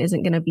association,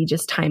 isn't going to be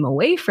just time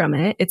away from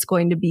it. It's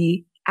going to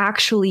be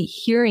actually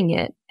hearing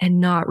it and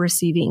not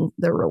receiving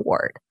the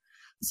reward.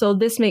 So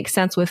this makes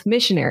sense with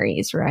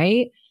missionaries,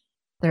 right?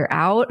 They're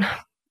out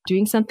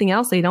doing something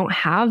else. They don't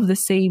have the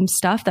same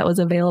stuff that was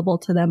available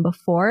to them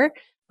before,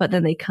 but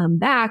then they come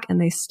back and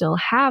they still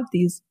have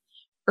these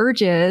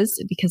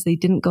urges because they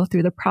didn't go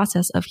through the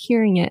process of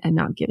hearing it and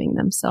not giving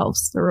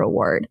themselves the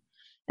reward.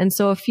 And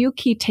so a few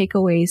key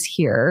takeaways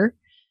here.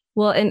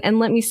 Well, and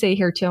let me say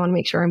here too, I want to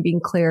make sure I'm being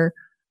clear.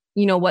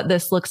 What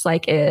this looks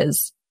like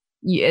is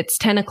it's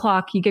 10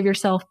 o'clock, you give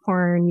yourself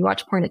porn, you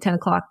watch porn at 10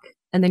 o'clock,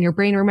 and then your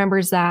brain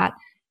remembers that.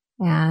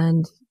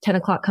 And 10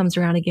 o'clock comes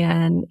around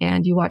again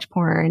and you watch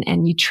porn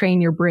and you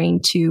train your brain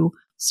to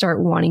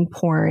start wanting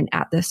porn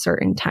at this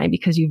certain time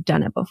because you've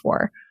done it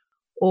before,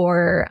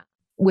 or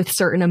with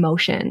certain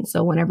emotions.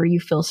 So whenever you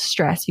feel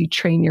stress, you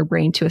train your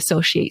brain to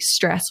associate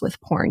stress with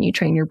porn. You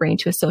train your brain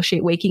to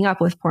associate waking up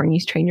with porn.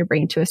 You train your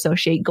brain to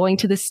associate going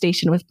to the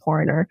station with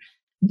porn or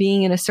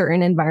being in a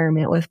certain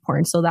environment with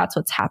porn. So that's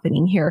what's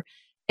happening here.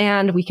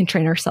 And we can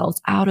train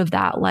ourselves out of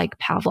that, like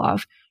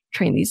Pavlov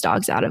trained these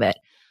dogs out of it.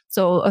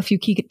 So a few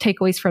key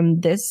takeaways from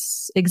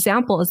this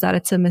example is that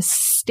it's a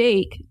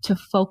mistake to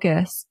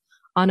focus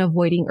on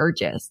avoiding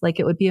urges. Like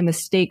it would be a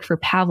mistake for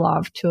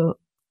Pavlov to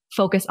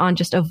focus on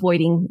just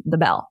avoiding the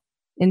bell.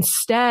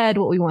 Instead,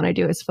 what we want to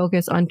do is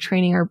focus on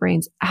training our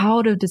brains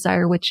out of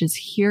desire, which is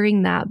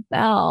hearing that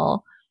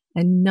bell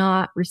and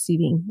not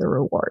receiving the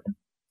reward.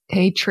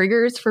 Okay,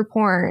 triggers for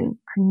porn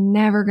are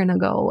never going to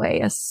go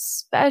away,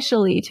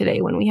 especially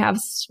today when we have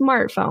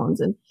smartphones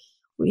and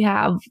we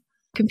have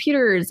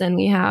computers and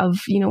we have,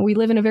 we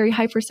live in a very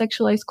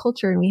hypersexualized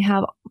culture, and we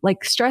have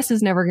stress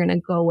is never going to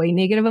go away.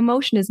 Negative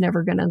emotion is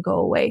never going to go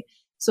away.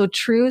 So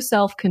true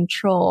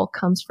self-control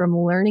comes from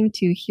learning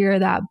to hear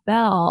that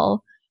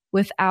bell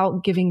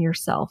without giving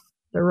yourself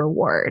the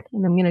reward.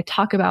 And I'm going to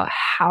talk about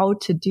how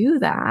to do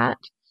that.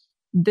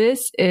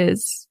 This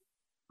is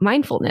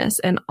mindfulness,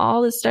 and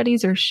all the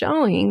studies are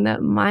showing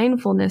that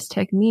mindfulness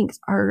techniques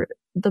are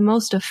the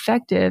most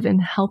effective in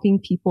helping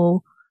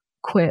people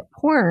quit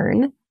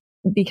porn,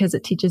 because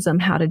it teaches them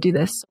how to do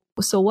this.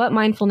 So what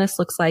mindfulness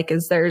looks like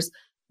is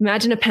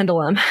imagine a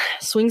pendulum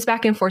swings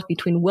back and forth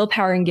between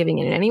willpower and giving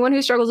in. And anyone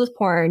who struggles with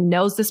porn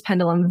knows this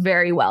pendulum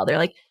very well. They're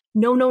like,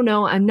 no,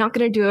 I'm not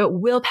going to do it.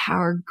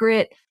 Willpower,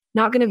 grit,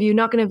 not going to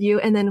view.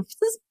 And then,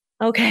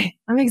 okay,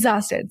 I'm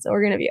exhausted. So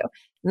we're going to view.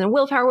 And then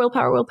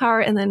willpower,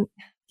 and then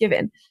give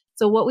in.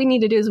 So what we need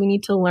to do is we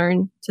need to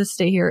learn to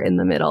stay here in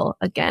the middle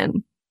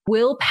again.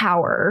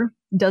 Willpower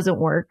doesn't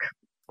work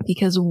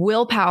because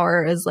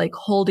willpower is like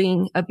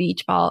holding a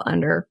beach ball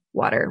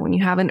underwater. When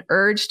you have an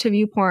urge to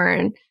view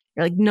porn,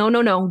 you're like, no,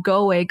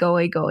 go away.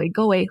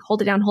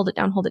 Hold it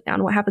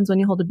down. What happens when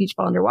you hold a beach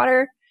ball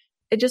underwater?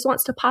 It just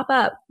wants to pop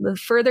up. The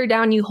further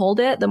down you hold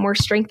it, the more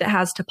strength it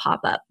has to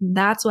pop up.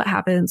 That's what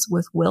happens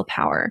with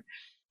willpower.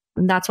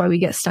 And that's why we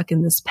get stuck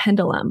in this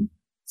pendulum.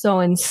 So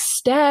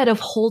instead of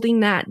holding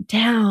that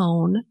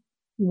down,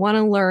 you want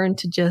to learn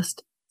to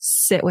just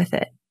sit with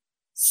it.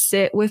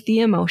 Sit with the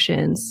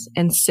emotions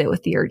and sit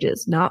with the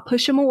urges, not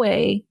push them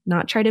away,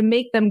 not try to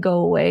make them go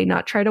away,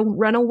 not try to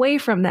run away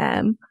from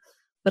them,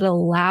 but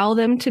allow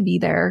them to be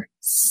there,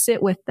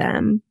 sit with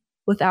them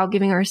without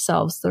giving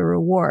ourselves the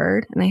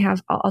reward. And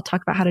I'll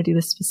talk about how to do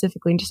this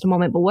specifically in just a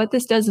moment. But what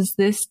this does is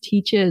this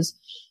teaches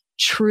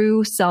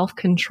true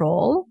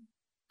self-control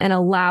and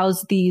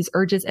allows these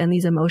urges and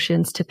these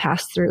emotions to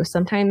pass through.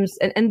 Sometimes,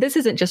 and this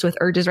isn't just with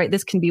urges, right?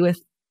 This can be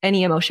with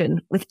any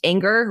emotion. With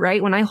anger,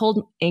 right? When I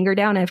hold anger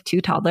down, I have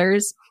 2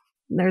 toddlers.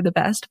 They're the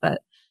best,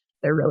 but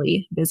they're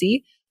really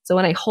busy. So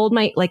when I hold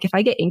if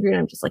I get angry and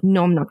I'm just like,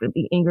 no, I'm not going to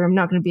be angry. I'm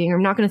not going to be angry.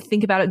 I'm not going to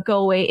think about it. Go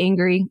away,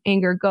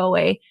 anger, go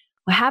away.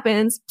 What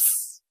happens?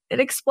 It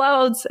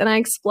explodes and I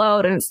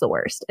explode and it's the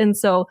worst. And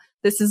so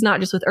this is not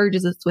just with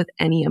urges, it's with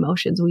any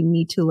emotions. We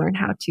need to learn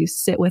how to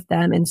sit with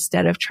them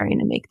instead of trying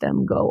to make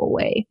them go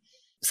away.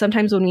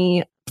 Sometimes when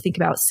we think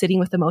about sitting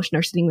with emotion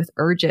or sitting with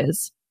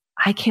urges,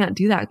 I can't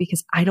do that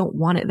because I don't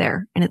want it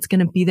there and it's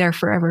going to be there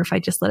forever if I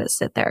just let it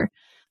sit there.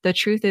 The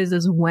truth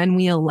is when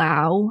we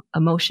allow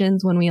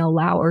emotions, when we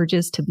allow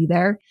urges to be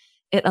there,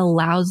 it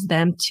allows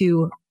them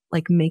to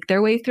make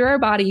their way through our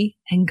body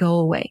and go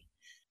away.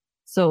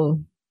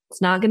 So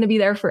it's not going to be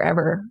there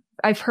forever.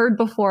 I've heard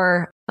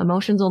before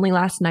emotions only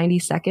last 90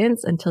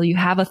 seconds until you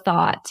have a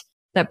thought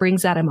that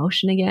brings that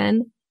emotion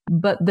again.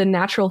 But the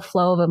natural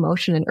flow of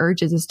emotion and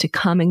urges is to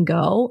come and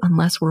go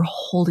unless we're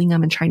holding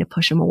them and trying to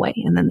push them away.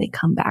 And then they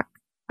come back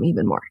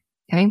even more.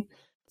 Okay.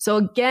 So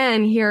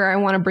again, here I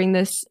want to bring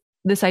this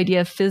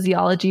idea of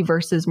physiology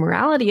versus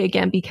morality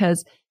again,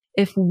 because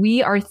if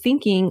we are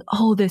thinking,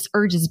 oh, this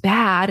urge is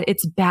bad,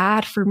 it's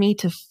bad for me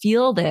to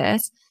feel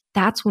this,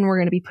 that's when we're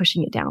going to be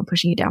pushing it down.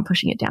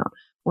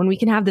 When we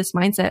can have this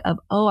mindset of,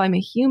 oh, I'm a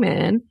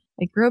human.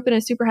 I grew up in a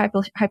super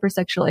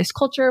hypersexualized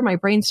culture. My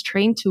brain's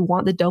trained to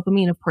want the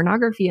dopamine of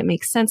pornography. It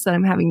makes sense that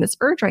I'm having this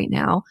urge right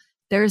now.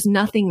 There's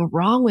nothing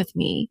wrong with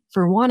me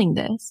for wanting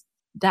this.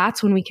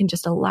 That's when we can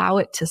just allow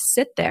it to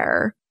sit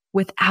there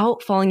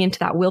without falling into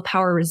that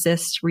willpower,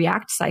 resist,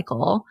 react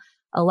cycle.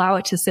 Allow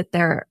it to sit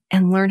there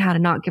and learn how to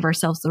not give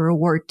ourselves the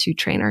reward to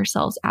train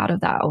ourselves out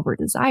of that over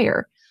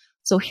desire.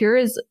 So here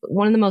is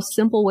one of the most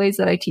simple ways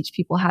that I teach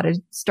people how to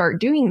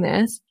start doing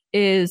this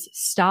is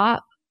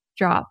stop,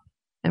 drop,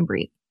 and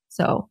breathe.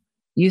 So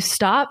you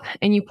stop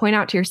and you point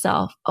out to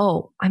yourself,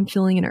 oh, I'm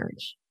feeling an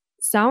urge.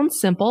 Sounds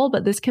simple,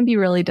 but this can be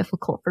really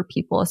difficult for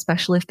people,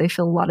 especially if they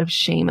feel a lot of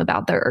shame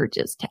about their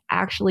urges, to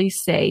actually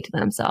say to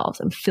themselves,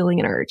 I'm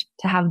feeling an urge,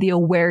 to have the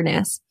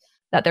awareness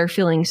that they're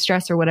feeling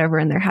stress or whatever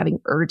and they're having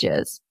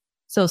urges.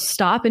 So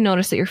stop and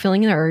notice that you're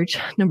feeling an urge.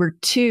 Number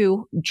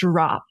 2,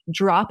 drop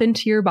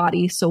into your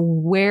body. So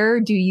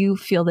where do you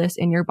feel this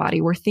in your body?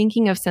 We're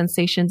thinking of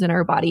sensations in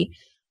our body.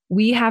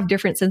 We have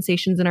different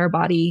sensations in our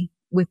body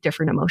with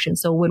different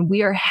emotions. So when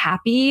we are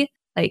happy,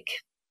 like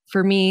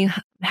for me,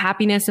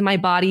 happiness in my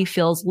body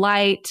feels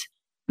light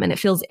and it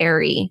feels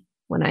airy.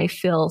 When I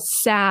feel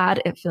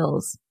sad, it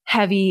feels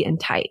heavy and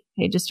tight.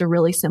 Okay, just a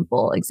really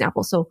simple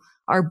example. So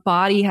our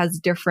body has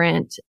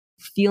different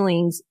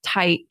feelings: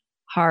 tight,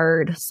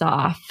 hard,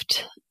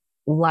 soft,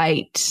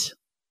 light,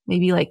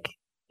 maybe like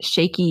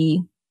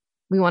shaky.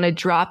 We want to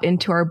drop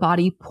into our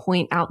body,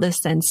 point out the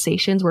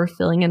sensations we're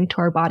feeling into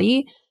our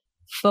body,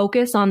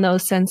 focus on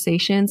those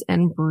sensations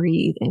and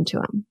breathe into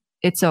them.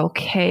 It's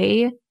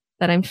okay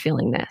that I'm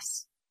feeling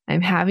this.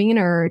 I'm having an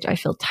urge. I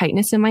feel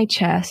tightness in my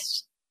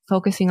chest.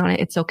 Focusing on it.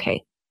 It's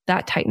okay.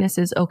 That tightness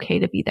is okay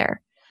to be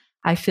there.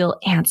 I feel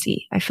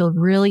antsy. I feel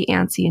really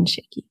antsy and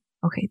shaky.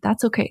 Okay,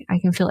 that's okay. I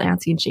can feel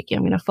antsy and shaky.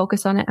 I'm going to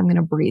focus on it. I'm going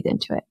to breathe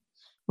into it.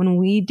 When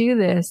we do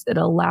this, it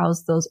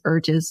allows those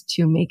urges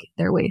to make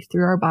their way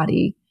through our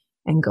body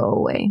and go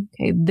away.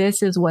 Okay,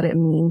 this is what it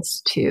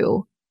means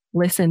to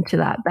listen to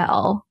that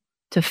bell,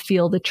 to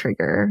feel the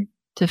trigger,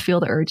 to feel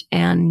the urge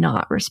and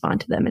not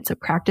respond to them. It's a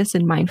practice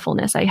in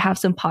mindfulness. I have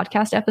some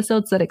podcast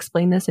episodes that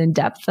explain this in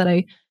depth that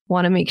I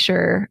want to make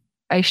sure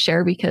I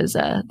share because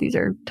these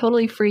are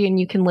totally free and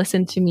you can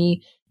listen to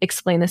me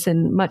explain this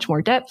in much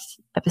more depth.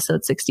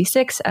 Episode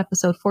 66,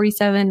 episode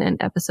 47, and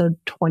episode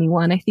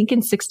 21. I think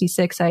in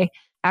 66, I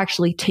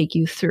actually take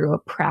you through a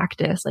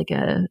practice, like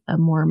a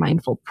more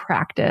mindful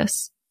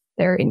practice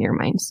there in your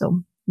mind.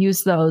 So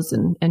use those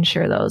and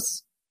share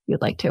those if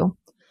you'd like to.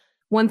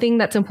 One thing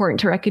that's important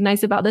to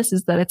recognize about this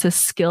is that it's a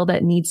skill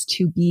that needs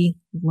to be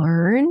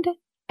learned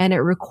and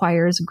it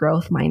requires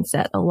growth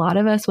mindset. A lot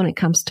of us, when it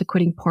comes to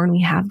quitting porn,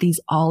 we have these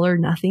all or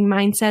nothing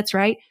mindsets,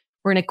 right?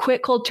 We're going to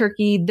quit cold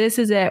turkey. This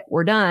is it.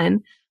 We're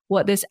done.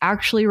 What this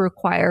actually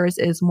requires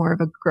is more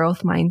of a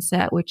growth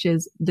mindset, which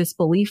is this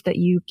belief that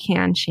you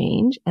can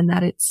change and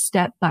that it's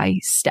step by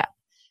step.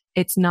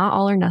 It's not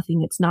all or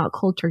nothing. It's not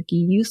cold turkey.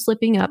 You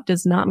slipping up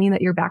does not mean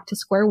that you're back to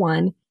square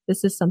one.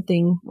 This is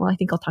something, well, I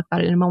think I'll talk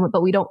about it in a moment,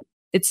 but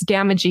it's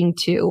damaging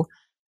to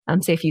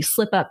say if you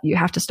slip up, you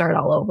have to start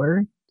all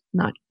over.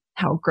 Not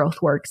how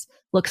growth works.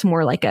 Looks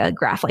more like a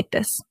graph like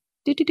this.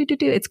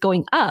 It's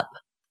going up,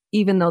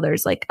 even though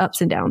there's like ups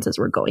and downs as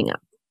we're going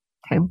up.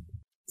 Okay.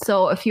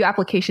 So a few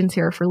applications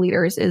here for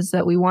leaders is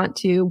that we want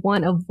to,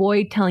 one,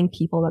 avoid telling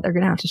people that they're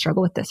going to have to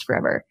struggle with this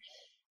forever.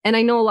 And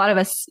I know a lot of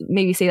us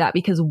maybe say that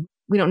because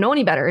we don't know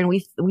any better. And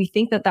we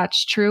think that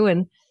that's true.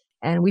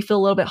 And we feel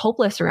a little bit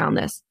hopeless around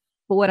this.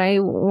 But what I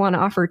want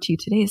to offer to you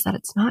today is that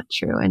it's not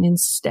true. And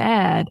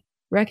instead,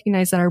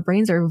 recognize that our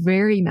brains are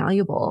very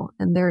malleable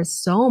and there is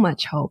so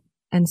much hope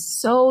and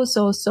so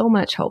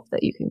much hope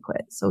that you can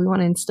quit. So we want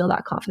to instill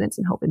that confidence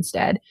and hope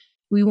instead.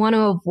 We want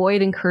to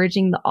avoid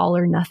encouraging the all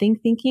or nothing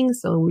thinking.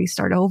 So we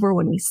start over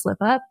when we slip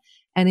up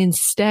and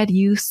instead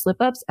use slip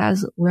ups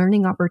as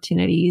learning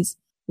opportunities,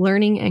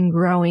 learning and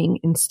growing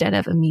instead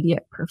of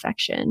immediate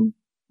perfection.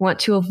 Want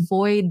to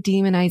avoid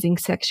demonizing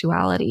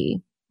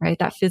sexuality, right?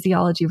 That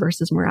physiology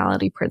versus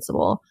morality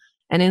principle.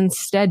 And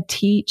instead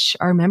teach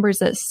our members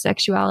that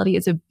sexuality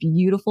is a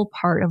beautiful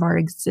part of our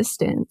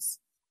existence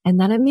and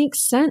that it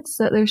makes sense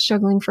that they're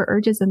struggling for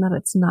urges and that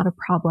it's not a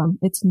problem.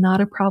 It's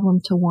not a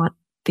problem to want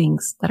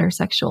things that are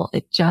sexual.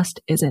 It just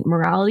isn't.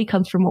 Morality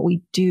comes from what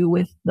we do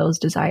with those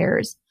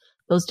desires.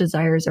 Those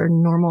desires are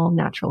normal,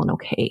 natural, and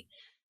okay.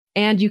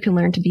 And you can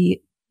learn to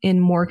be in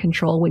more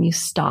control when you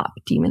stop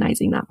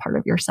demonizing that part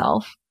of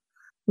yourself.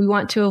 We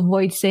want to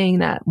avoid saying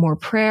that more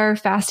prayer,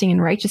 fasting,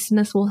 and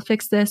righteousness will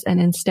fix this and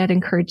instead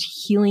encourage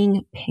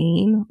healing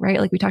pain,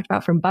 right? Like we talked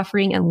about from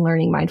buffering and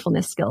learning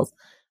mindfulness skills.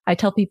 I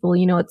tell people,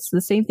 it's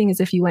the same thing as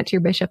if you went to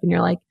your bishop and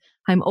you're like,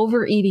 I'm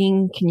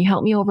overeating. Can you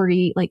help me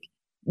overeat? Like,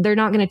 they're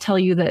not going to tell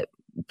you that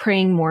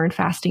praying more and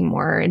fasting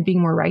more and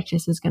being more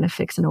righteous is going to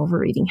fix an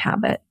overeating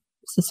habit.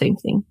 It's the same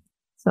thing.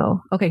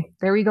 So, okay,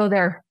 there we go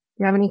there.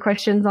 Do you have any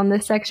questions on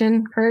this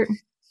section, Kurt?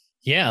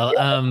 Yeah.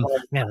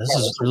 Man, this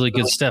is really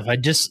good stuff.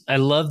 I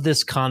love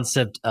this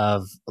concept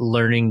of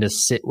learning to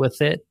sit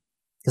with it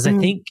because I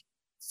think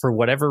for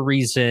whatever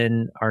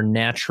reason, our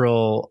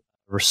natural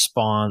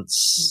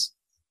response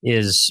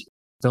is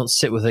don't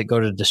sit with it, go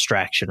to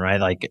distraction, right?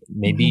 Like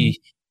maybe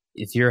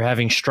if you're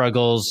having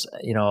struggles,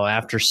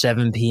 after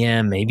 7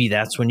 p.m., maybe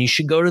that's when you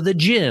should go to the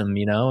gym,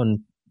 and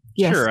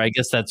sure, I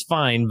guess that's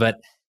fine. But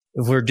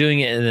if we're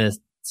doing it in a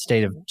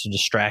state of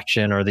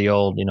distraction or the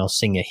old,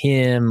 sing a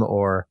hymn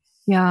or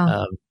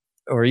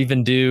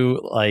even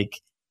do like,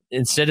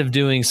 instead of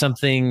doing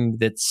something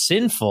that's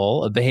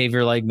sinful, a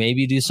behavior like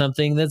maybe do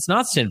something that's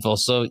not sinful.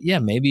 So yeah,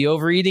 maybe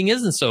overeating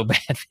isn't so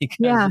bad because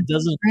it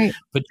doesn't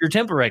put your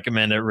temper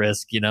recommend at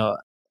risk,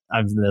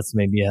 that's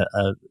maybe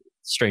a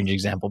strange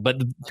example, but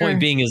the point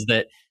being is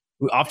that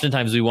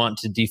oftentimes we want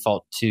to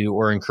default to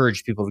or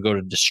encourage people to go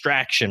to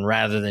distraction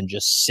rather than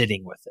just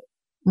sitting with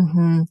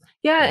it.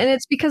 Yeah. And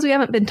it's because we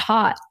haven't been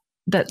taught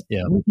that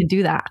we can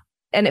do that.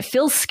 And it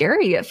feels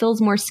scary. It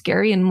feels more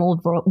scary and more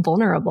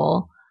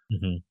vulnerable.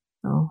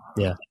 Oh.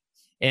 Yeah.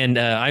 And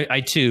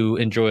I too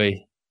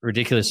enjoy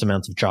ridiculous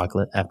amounts of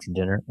chocolate after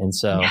dinner. And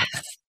so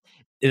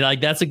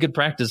like, that's a good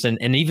practice.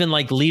 And even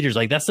like leaders,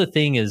 like that's the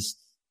thing is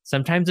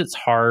sometimes it's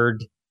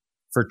hard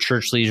for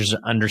church leaders to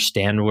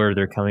understand where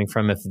they're coming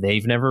from if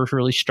they've never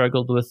really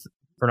struggled with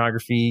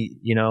pornography,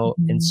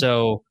 and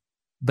so,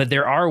 but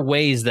there are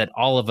ways that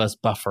all of us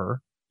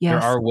buffer. There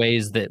are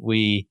ways that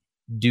we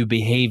do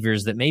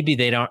behaviors that maybe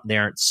they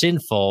aren't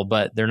sinful,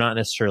 but they're not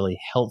necessarily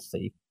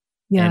healthy.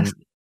 And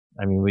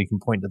I mean, we can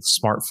point to the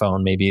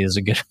smartphone maybe is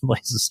a good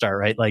place to start,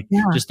 right? Like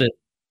just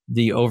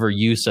the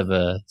overuse of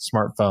a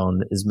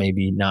smartphone is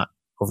maybe not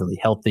overly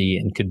healthy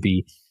and could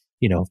be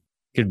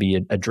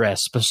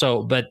addressed.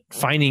 But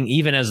finding,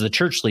 even as the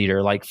church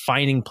leader, like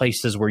finding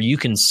places where you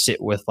can sit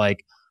with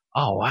like,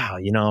 oh, wow,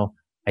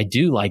 I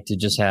do like to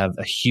just have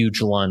a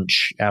huge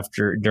lunch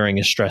during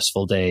a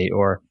stressful day,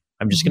 or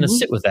I'm just going to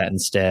sit with that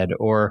instead.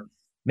 Or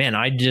man,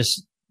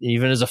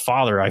 even as a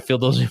father, I feel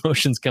those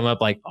emotions come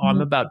up like, oh,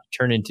 I'm about to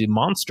turn into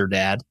monster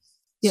dad.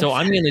 So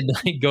I'm going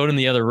to go in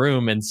the other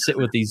room and sit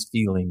with these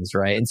feelings.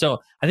 Right. And so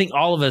I think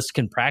all of us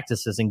can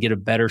practice this and get a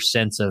better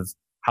sense of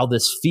how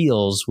this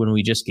feels when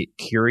we just get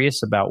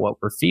curious about what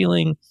we're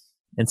feeling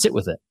and sit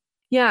with it.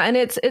 Yeah. And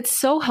it's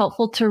so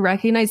helpful to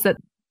recognize that,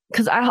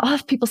 because I'll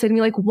have people say to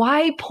me like,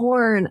 why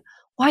porn?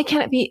 Why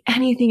can't it be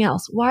anything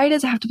else? Why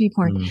does it have to be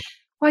porn?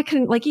 Why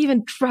couldn't, like,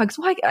 even drugs?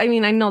 Why? I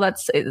mean, I know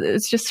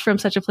it's just from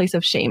such a place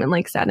of shame and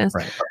like sadness.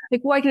 Right.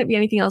 Like, why can't it be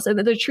anything else? And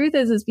the truth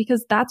is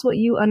because that's what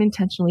you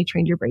unintentionally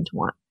trained your brain to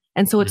want.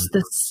 And so it's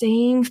the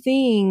same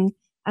thing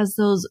as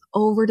those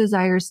over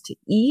desires to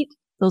eat,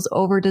 those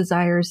over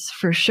desires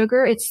for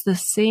sugar. It's the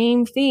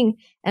same thing.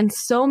 And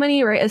so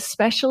many, right,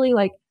 especially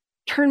like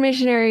return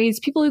missionaries,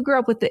 people who grew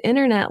up with the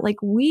internet, like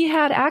we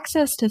had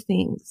access to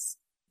things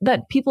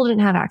that people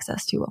didn't have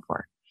access to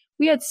before.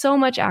 We had so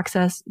much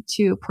access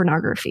to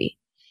pornography.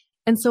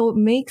 And so it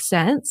makes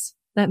sense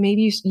that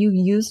maybe you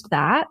used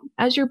that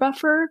as your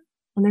buffer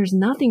and there's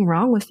nothing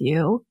wrong with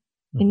you.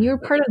 And you're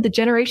part of the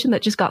generation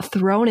that just got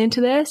thrown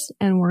into this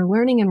and we're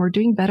learning and we're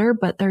doing better,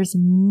 but there's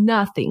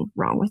nothing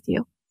wrong with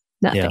you.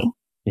 Nothing.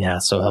 Yeah,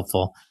 so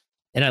helpful.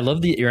 And I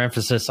love your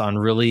emphasis on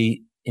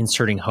really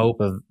inserting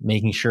hope of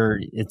making sure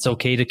it's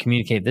okay to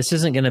communicate. This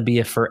isn't going to be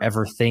a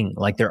forever thing.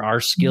 Like there are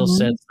skill sets,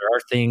 there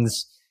are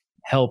things,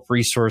 help,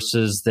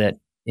 resources that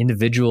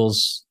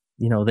individuals,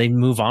 they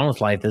move on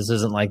with life. This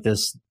isn't like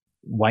this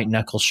white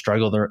knuckle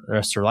struggle the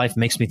rest of their life. It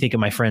makes me think of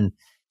my friend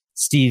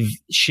Steve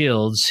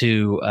Shields,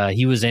 who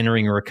he was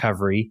entering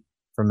recovery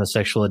from a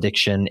sexual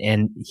addiction.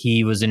 And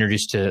he was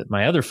introduced to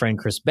my other friend,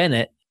 Chris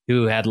Bennett,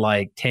 who had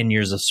like 10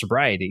 years of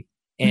sobriety.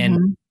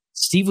 And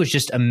Steve was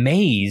just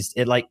amazed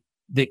at like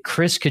that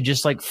Chris could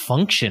just like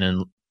function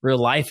in real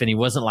life. And he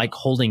wasn't like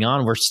holding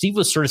on, where Steve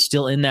was sort of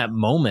still in that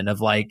moment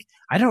of like,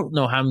 I don't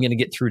know how I'm going to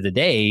get through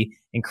today.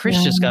 And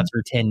Chris just got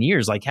through 10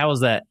 years. Like, how is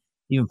that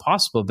even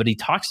possible? But he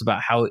talks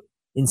about how it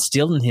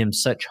instilled in him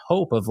such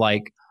hope of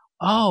like,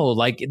 oh,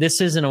 like this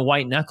isn't a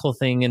white knuckle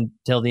thing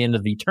until the end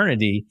of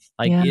eternity.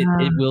 Like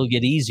it will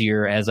get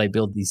easier as I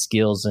build these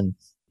skills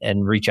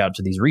and reach out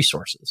to these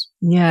resources.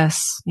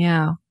 Yes.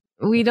 Yeah.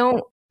 We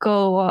don't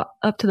go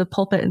up to the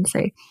pulpit and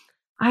say,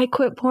 I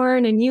quit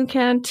porn and you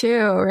can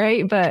too,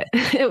 right? But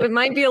it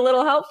might be a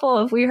little helpful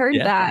if we heard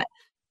that.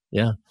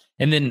 Yeah.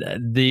 And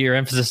then your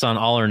emphasis on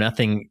all or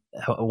nothing.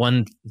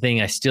 One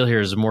thing I still hear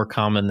is more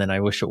common than I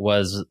wish it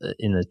was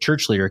in the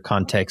church leader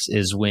context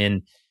is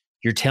when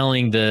you're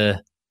telling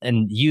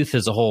and youth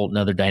is a whole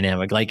nother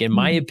dynamic. Like in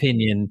my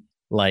opinion,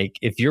 like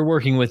if you're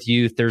working with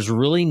youth, there's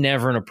really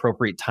never an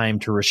appropriate time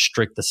to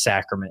restrict the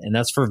sacrament. And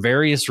that's for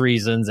various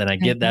reasons. And I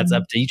get that's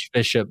up to each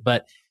bishop,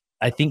 but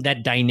I think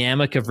that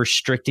dynamic of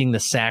restricting the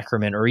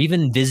sacrament or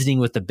even visiting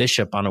with the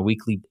bishop on a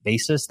weekly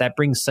basis, that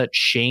brings such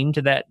shame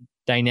to that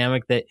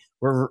dynamic that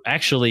we're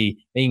actually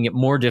making it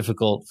more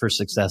difficult for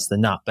success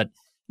than not. But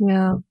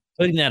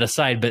putting that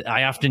aside, but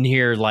I often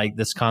hear like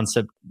this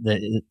concept that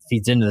it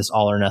feeds into this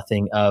all or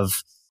nothing of,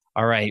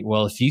 all right,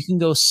 well, if you can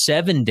go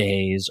 7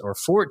 days or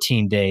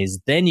 14 days,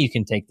 then you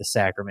can take the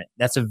sacrament.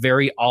 That's a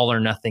very all or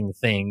nothing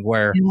thing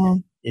where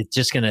it's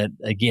just going to,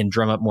 again,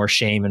 drum up more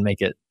shame and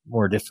make it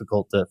more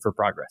difficult for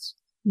progress.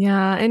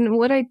 Yeah. And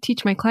what I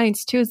teach my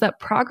clients too is that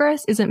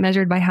progress isn't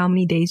measured by how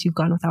many days you've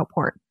gone without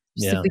porn.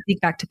 Just if we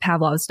think back to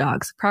Pavlov's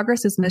dogs,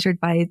 progress is measured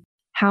by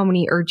how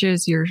many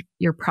urges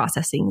you're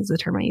processing is the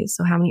term I use.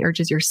 So how many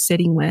urges you're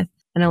sitting with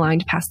and allowing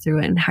to pass through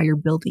it and how you're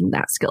building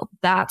that skill.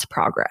 That's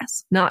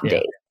progress, not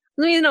days.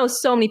 I mean,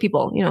 so many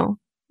people, you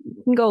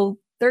can go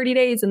 30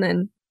 days and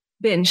then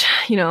binge,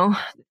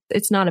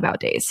 it's not about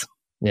days.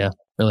 Yeah.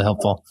 Really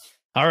helpful.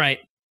 All right.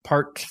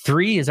 Part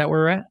 3, is that where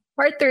we're at?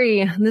 Part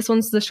 3. This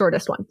one's the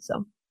shortest one.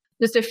 So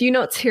just a few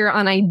notes here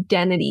on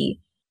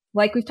identity.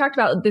 Like we've talked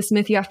about this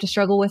myth, you have to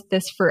struggle with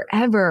this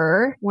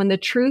forever, when the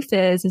truth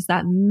is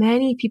that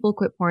many people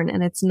quit porn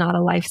and it's not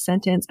a life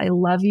sentence. I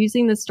love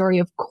using the story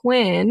of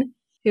Quinn,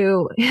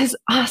 who is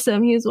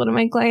awesome. He was one of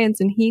my clients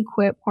and he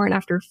quit porn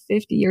after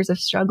 50 years of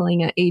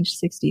struggling at age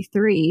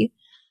 63.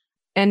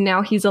 And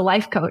now he's a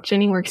life coach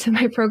and he works in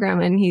my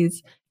program and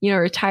he's,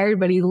 retired,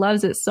 but he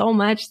loves it so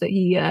much that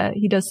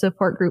he does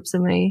support groups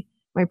in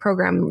my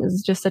program.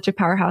 Is just such a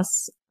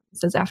powerhouse. It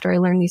says, after I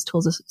learned these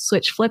tools, a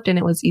switch flipped and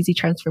it was easy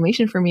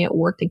transformation for me. It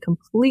worked and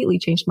completely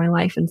changed my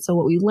life. And so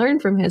what we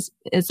learned from his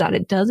is that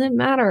it doesn't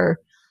matter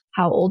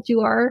how old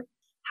you are,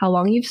 how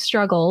long you've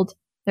struggled,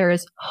 there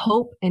is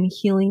hope and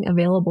healing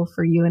available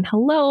for you. And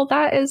hello,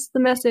 that is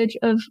the message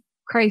of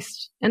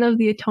Christ and of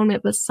the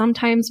atonement. But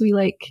sometimes we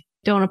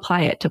don't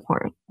apply it to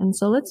porn. And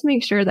so let's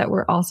make sure that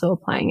we're also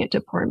applying it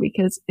to porn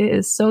because it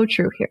is so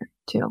true here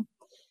too.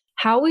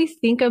 How we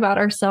think about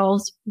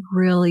ourselves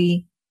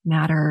really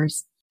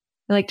matters.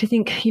 I like to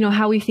think,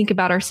 how we think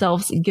about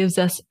ourselves gives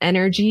us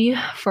energy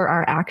for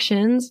our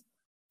actions.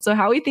 So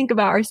how we think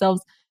about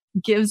ourselves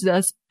gives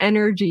us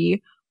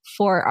energy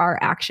for our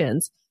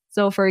actions.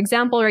 So for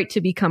example, right,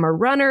 to become a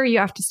runner, you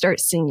have to start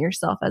seeing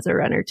yourself as a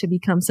runner. To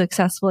become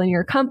successful in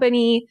your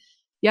company,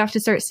 you have to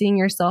start seeing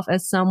yourself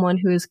as someone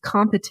who is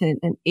competent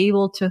and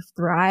able to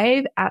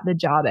thrive at the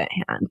job at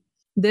hand.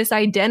 This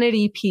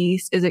identity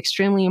piece is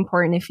extremely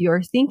important. If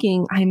you're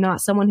thinking, I'm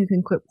not someone who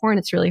can quit porn,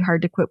 it's really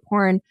hard to quit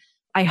porn.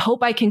 I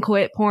hope I can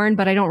quit porn,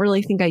 but I don't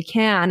really think I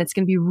can. It's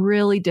going to be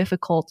really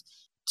difficult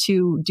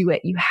to do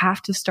it. You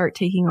have to start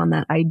taking on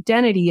that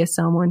identity as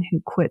someone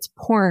who quits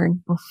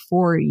porn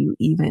before you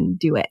even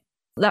do it.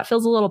 That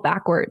feels a little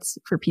backwards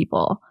for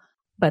people,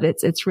 but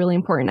it's really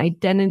important.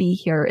 Identity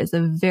here is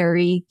a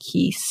very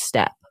key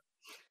step.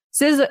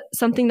 This is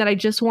something that I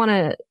just want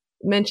to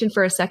mention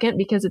for a second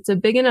because it's a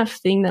big enough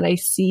thing that I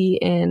see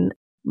in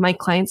my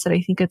clients that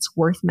I think it's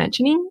worth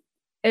mentioning,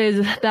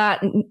 is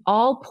that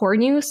all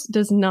porn use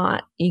does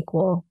not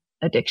equal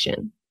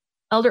addiction.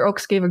 Elder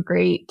Oaks gave a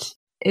great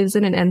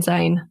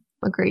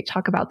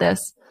talk about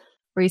this.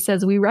 where he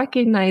says, we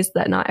recognize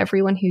that not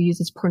everyone who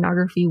uses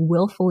pornography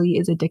willfully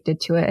is addicted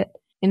to it.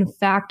 In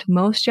fact,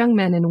 most young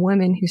men and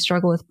women who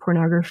struggle with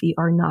pornography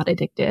are not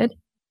addicted.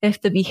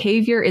 If the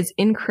behavior is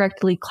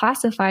incorrectly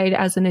classified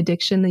as an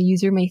addiction, the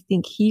user may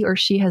think he or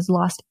she has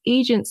lost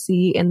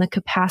agency and the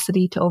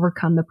capacity to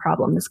overcome the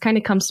problem. This kind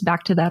of comes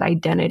back to that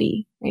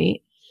identity,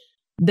 right?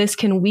 This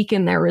can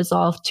weaken their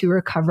resolve to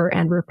recover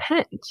and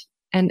repent.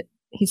 And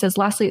he says,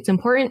 lastly, it's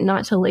important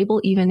not to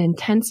label even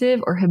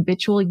intensive or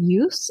habitual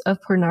use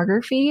of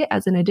pornography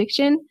as an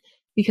addiction,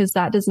 because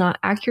that does not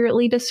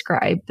accurately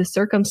describe the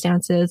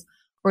circumstances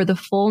or the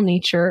full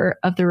nature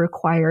of the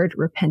required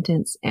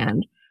repentance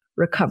and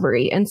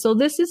recovery. And so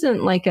this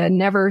isn't like a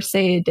never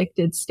say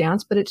addicted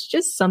stance, but it's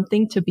just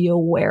something to be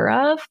aware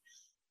of.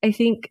 I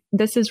think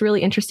this is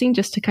really interesting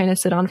just to kind of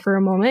sit on for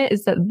a moment,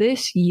 is that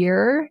this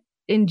year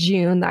in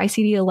June, the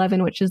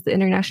ICD-11, which is the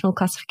International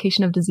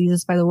Classification of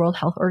Diseases by the World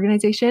Health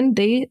Organization,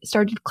 they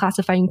started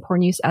classifying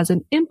porn use as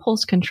an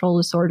impulse control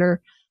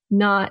disorder,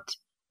 not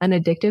an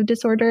addictive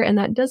disorder. And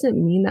that doesn't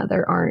mean that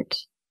there aren't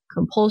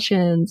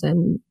compulsions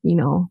and,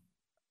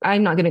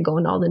 I'm not going to go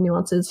into all the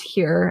nuances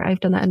here.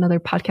 I've done that in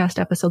other podcast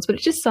episodes, but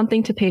it's just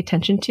something to pay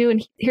attention to.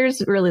 And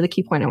here's really the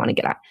key point I want to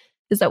get at,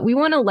 is that we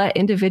want to let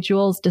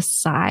individuals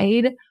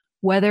decide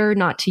whether or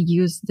not to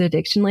use the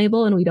addiction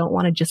label, and we don't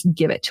want to just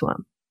give it to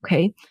them.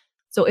 Okay.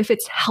 So if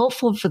it's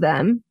helpful for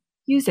them,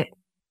 use it.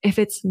 If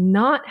it's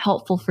not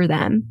helpful for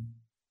them,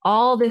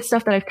 all this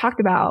stuff that I've talked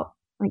about,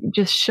 like,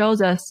 just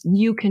shows us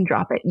you can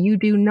drop it. You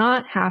do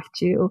not have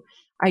to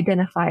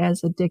identify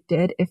as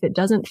addicted if it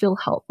doesn't feel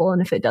helpful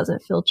and if it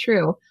doesn't feel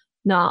true.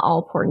 Not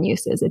all porn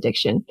use is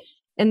addiction.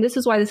 And this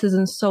is why this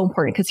isn't so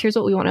important, because here's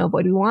what we want to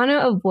avoid. We want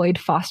to avoid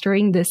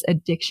fostering this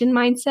addiction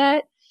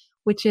mindset,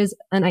 which is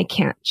an I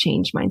can't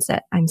change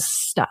mindset. I'm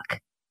stuck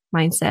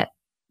mindset.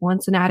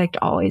 Once an addict,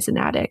 always an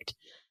addict.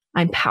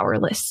 I'm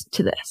powerless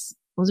to this.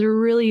 Those are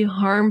really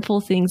harmful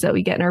things that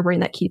we get in our brain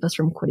that keep us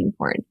from quitting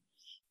porn.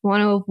 We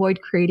want to avoid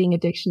creating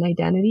addiction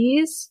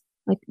identities,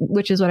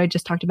 which is what I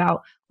just talked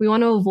about. We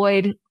want to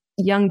avoid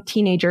young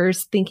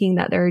teenagers thinking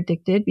that they're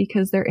addicted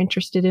because they're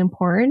interested in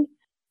porn.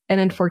 And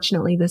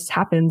unfortunately, this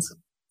happens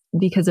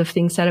because of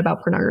things said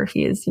about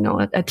pornography. Is,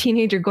 a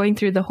teenager going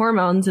through the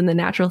hormones and the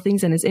natural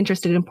things and is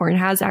interested in porn,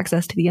 has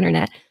access to the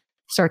internet,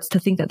 starts to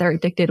think that they're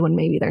addicted when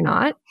maybe they're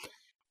not.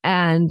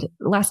 And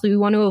lastly, we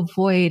want to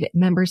avoid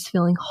members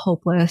feeling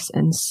hopeless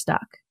and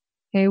stuck.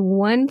 Okay.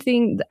 One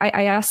thing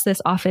I ask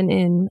this often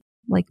in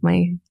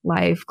my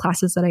live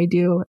classes that I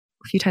do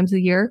a few times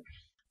a year.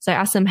 So I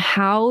ask them,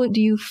 how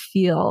do you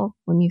feel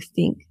when you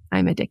think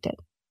I'm addicted?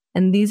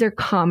 And these are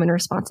common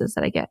responses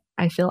that I get.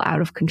 I feel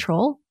out of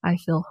control. I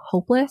feel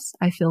hopeless.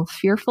 I feel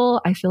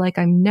fearful. I feel like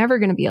I'm never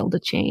going to be able to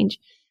change.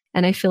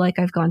 And I feel like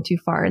I've gone too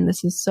far. And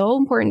this is so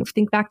important.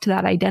 Think back to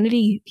that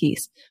identity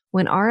piece.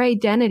 When our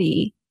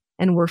identity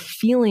and we're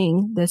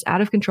feeling this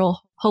out of control,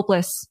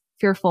 hopeless,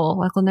 fearful,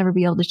 like we'll never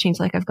be able to change,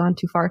 like I've gone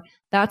too far,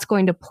 that's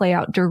going to play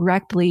out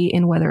directly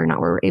in whether or not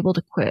we're able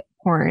to quit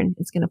porn.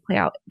 It's going to play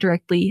out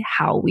directly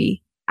how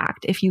we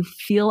act. If you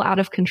feel out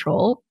of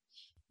control,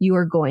 you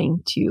are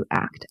going to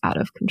act out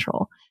of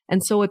control.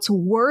 And so it's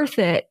worth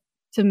it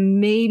to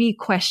maybe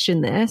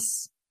question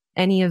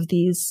any of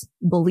these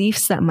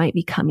beliefs that might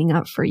be coming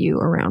up for you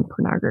around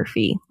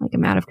pornography. Like,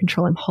 I'm out of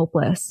control, I'm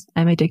hopeless,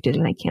 I'm addicted,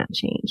 and I can't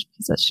change,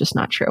 because that's just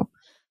not true.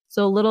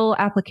 So a little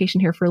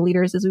application here for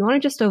leaders is we want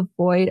to just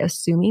avoid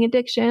assuming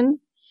addiction.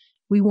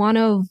 We want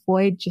to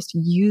avoid just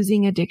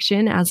using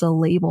addiction as a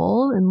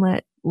label and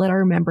let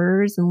our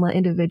members and let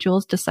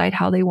individuals decide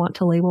how they want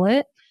to label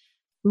it.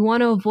 We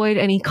want to avoid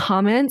any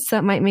comments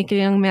that might make a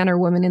young man or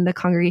woman in the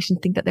congregation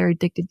think that they're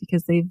addicted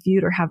because they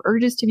viewed or have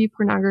urges to view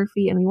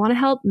pornography. And we want to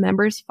help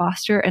members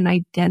foster an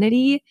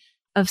identity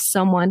of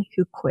someone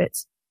who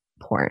quits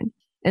porn.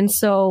 And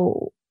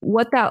so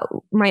what that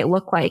might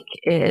look like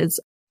is,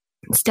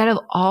 instead of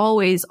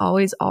always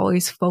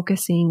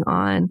focusing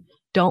on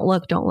don't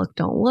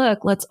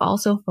look, let's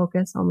also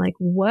focus on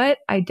what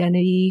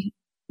identity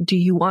do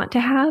you want to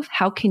have?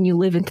 How can you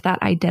live into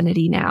that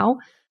identity now?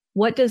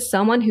 What does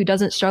someone who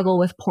doesn't struggle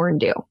with porn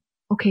do?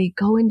 Okay,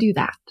 go and do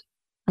that.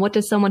 What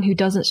does someone who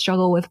doesn't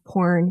struggle with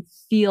porn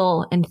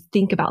feel and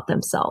think about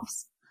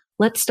themselves?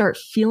 Let's start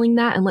feeling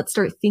that, and let's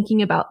start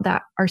thinking about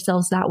that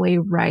ourselves that way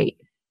right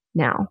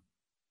now.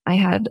 I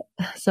had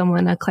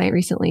a client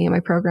recently in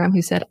my program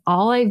who said,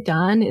 all I've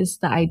done is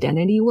the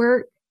identity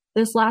work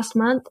this last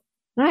month,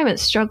 and I haven't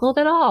struggled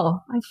at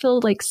all. I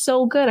feel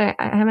so good. I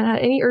haven't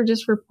had any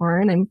urges for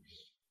porn.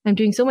 I'm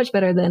doing so much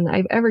better than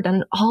I've ever done.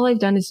 And all I've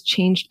done is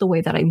changed the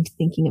way that I'm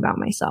thinking about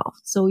myself.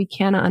 So we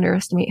cannot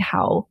underestimate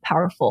how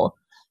powerful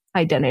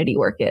identity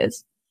work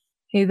is.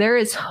 Okay, there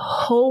is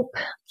hope,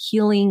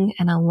 healing,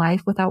 and a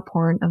life without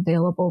porn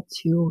available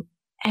to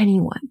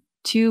anyone.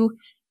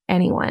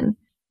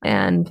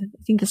 And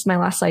I think this is my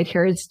last slide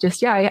here. It's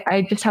just,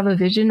 I just have a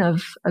vision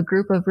of a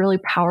group of really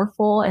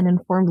powerful and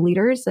informed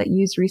leaders that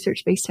use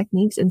research-based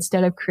techniques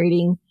instead of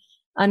creating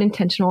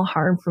unintentional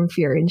harm from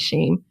fear and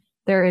shame.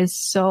 There is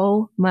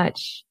so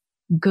much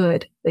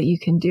good that you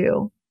can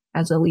do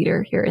as a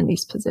leader here in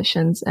these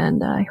positions.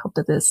 And I hope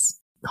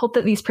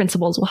that these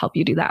principles will help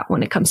you do that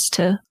when it comes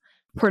to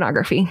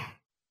pornography.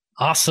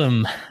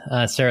 Awesome.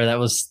 Sarah, that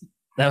was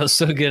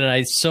so good. And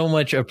I so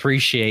much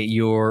appreciate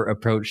your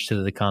approach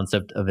to the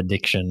concept of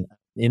addiction.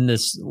 In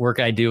this work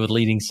I do with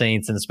leading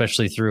saints, and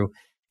especially through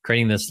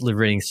creating this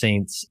Liberating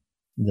Saints,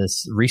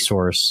 this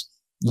resource,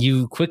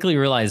 you quickly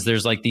realize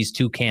there's like these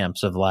two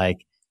camps of like,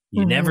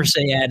 you never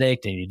say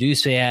addict and you do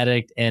say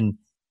addict. And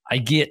I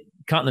get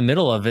caught in the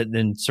middle of it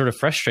and sort of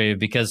frustrated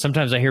because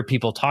sometimes I hear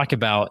people talk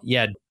about,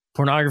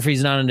 pornography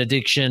is not an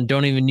addiction.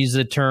 Don't even use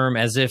the term,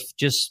 as if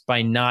just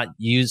by not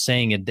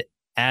saying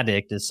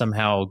addict is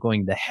somehow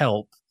going to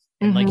help.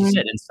 And like you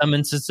said, in some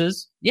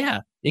instances,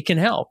 it can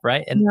help,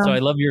 right? And so I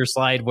love your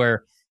slide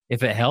where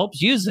if it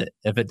helps, use it.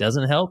 If it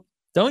doesn't help,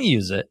 don't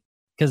use it.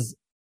 Because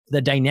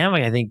the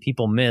dynamic I think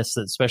people miss,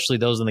 especially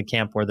those in the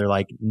camp where they're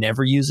like,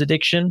 never use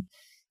addiction,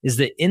 is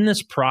that in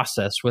this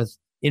process with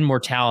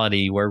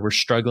immortality, where we're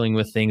struggling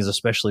with things,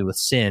 especially with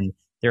sin,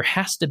 there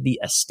has to be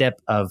a step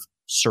of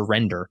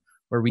surrender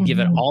where we give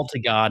it all to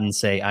God and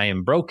say, I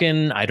am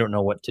broken. I don't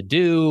know what to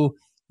do.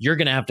 You're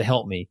going to have to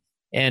help me.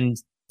 And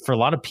for a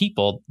lot of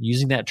people,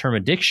 using that term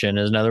addiction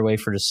is another way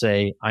for to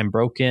say, I'm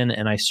broken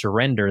and I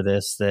surrender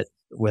this, that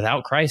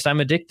without Christ, I'm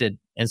addicted.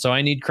 And so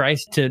I need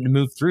Christ to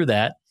move through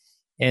that.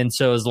 And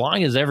so as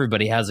long as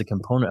everybody has a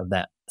component of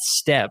that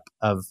step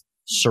of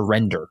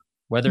surrender,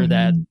 whether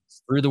that's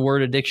through the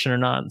word addiction or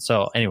not.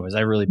 So anyways,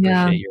 I really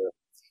appreciate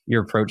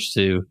your approach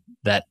to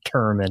that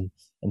term and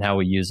how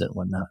we use it and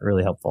whatnot.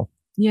 Really helpful.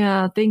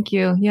 Yeah, thank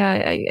you. Yeah,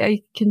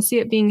 I can see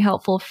it being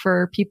helpful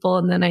for people.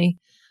 And then I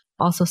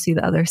also see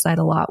the other side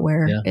a lot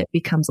where it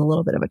becomes a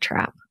little bit of a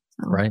trap.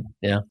 So. Right.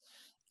 Yeah.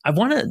 I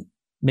want to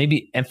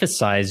maybe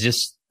emphasize,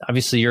 just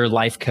obviously you're a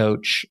life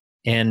coach,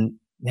 and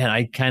man,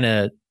 I kind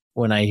of,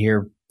 when I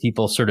hear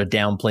people sort of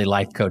downplay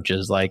life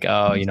coaches, like,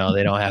 oh,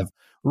 they don't have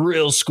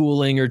real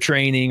schooling or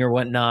training or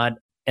whatnot.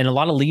 And a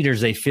lot of leaders,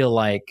 they feel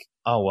like,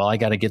 oh, well, I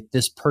got to get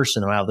this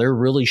person out. They're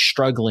really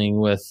struggling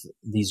with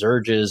these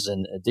urges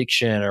and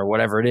addiction or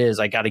whatever it is.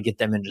 I got to get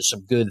them into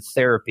some good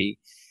therapy.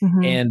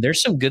 And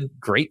there's some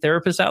great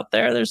therapists out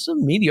there. There's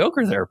some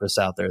mediocre therapists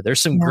out there.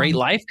 There's some great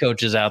life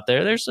coaches out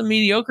there. There's some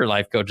mediocre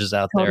life coaches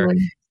out there.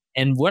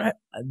 And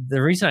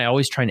the reason I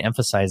always try and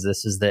emphasize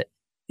this is that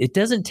it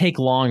doesn't take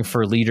long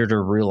for a leader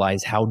to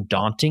realize how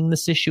daunting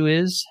this issue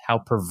is, how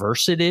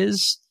perverse it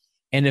is.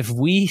 And if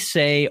we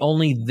say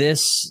only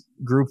this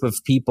group of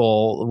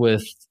people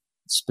with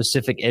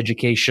specific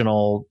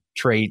educational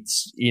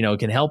traits,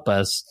 can help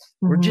us,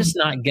 we're just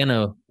not going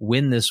to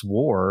win this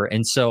war.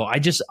 And so I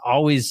just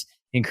always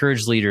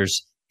encourage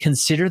leaders,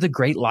 consider the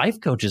great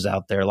life coaches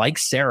out there like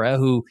Sarah,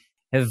 who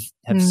have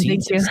seen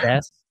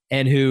success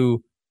and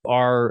who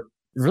are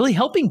really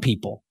helping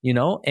people,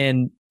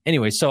 and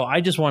anyway, so I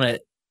just want to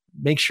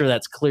make sure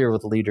that's clear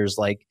with leaders.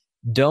 Like,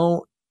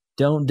 don't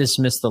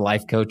dismiss the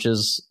life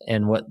coaches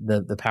and what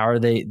the power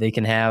they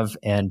can have.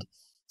 And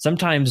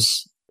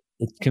sometimes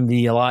it can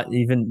be a lot,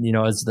 even,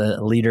 as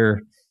the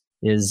leader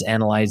is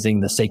analyzing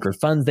the sacred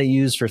funds they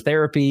use for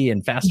therapy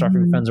and fast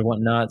offering funds and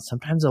whatnot.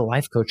 Sometimes a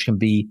life coach can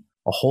be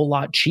a whole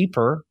lot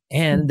cheaper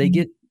and they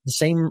get the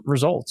same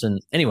results.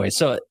 And anyway,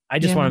 so I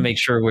just want to make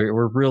sure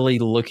we're really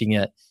looking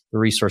at the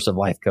resource of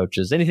life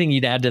coaches. Anything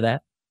you'd add to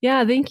that?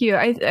 Yeah, thank you.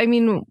 I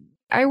mean,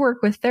 I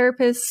work with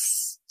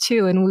therapists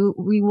too, and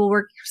we will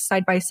work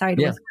side by side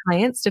with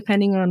clients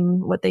depending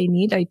on what they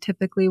need. I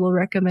typically will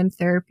recommend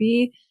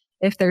therapy.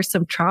 If there's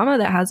some trauma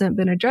that hasn't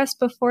been addressed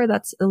before,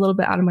 that's a little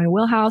bit out of my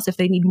wheelhouse. If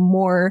they need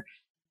more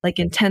like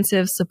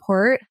intensive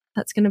support,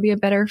 that's going to be a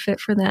better fit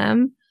for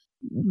them.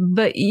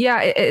 But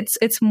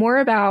it's more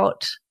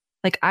about,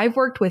 like, I've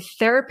worked with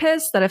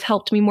therapists that have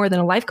helped me more than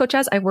a life coach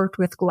has. I've worked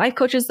with life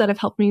coaches that have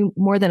helped me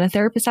more than a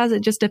therapist has.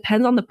 It just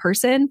depends on the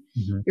person,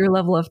 your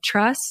level of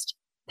trust,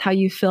 how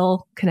you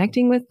feel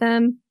connecting with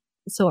them.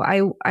 So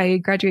I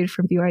graduated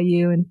from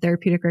BYU in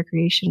therapeutic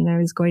recreation, and I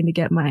was going to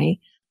get my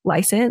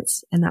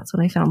license. And that's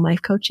when I found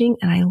life coaching.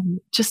 And I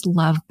just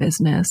love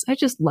business. I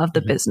just love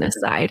the business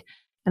side.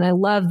 And I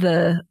love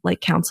the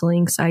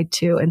counseling side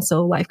too. And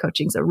so life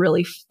coaching is a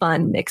really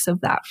fun mix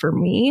of that for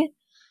me.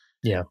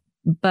 Yeah.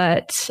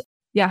 But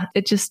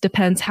it just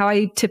depends. How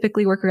I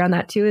typically work around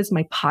that too is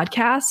my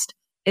podcast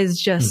is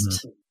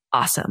just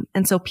awesome.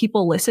 And so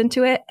people listen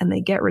to it and they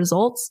get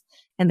results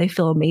and they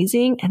feel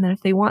amazing. And then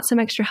if they want some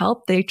extra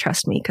help, they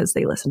trust me because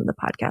they listen to the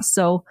podcast.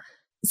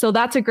 So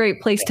that's a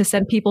great place to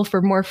send people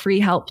for more free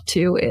help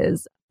too,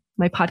 is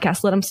my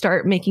podcast. Let them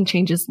start making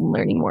changes and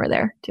learning more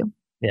there too.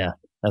 Yeah,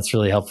 that's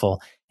really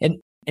helpful. And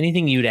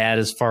anything you'd add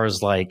as far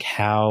as like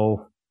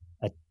how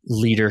a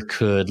leader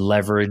could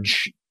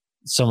leverage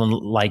someone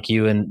like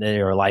you and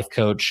or a life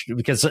coach?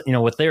 Because,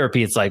 with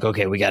therapy, it's like,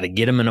 okay, we got to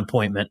get them an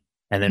appointment.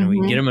 And then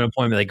we get them an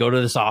appointment. They go to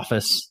this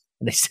office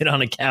and they sit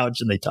on a couch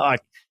and they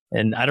talk.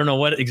 And I don't know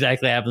what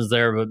exactly happens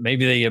there, but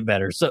maybe they get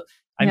better. So,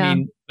 I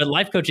mean, but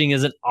life coaching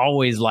isn't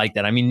always like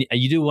that. I mean,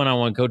 you do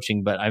one-on-one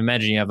coaching, but I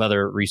imagine you have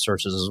other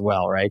resources as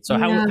well, right? So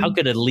how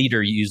could a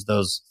leader use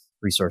those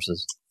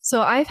resources?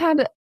 So I've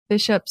had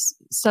bishops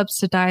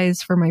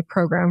subsidize for my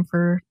program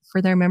for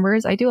their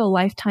members. I do a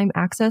lifetime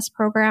access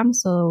program.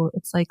 So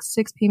it's like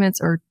 6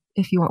 payments, or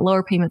if you want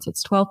lower payments,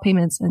 it's 12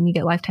 payments, and you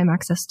get lifetime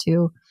access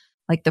to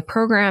like the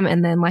program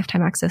and then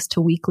lifetime access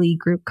to weekly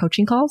group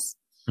coaching calls,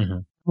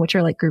 which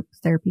are like group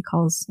therapy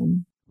calls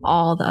and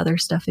all the other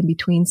stuff in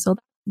between. So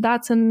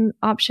that's an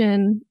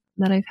option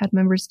that I've had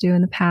members do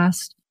in the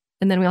past.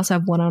 And then we also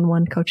have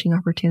one-on-one coaching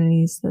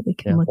opportunities that they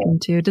can look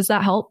into. Does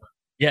that help?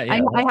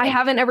 Yeah. I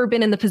haven't ever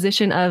been in the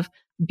position of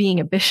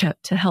being a bishop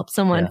to help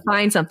someone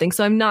find something.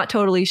 So I'm not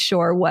totally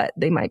sure what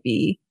they might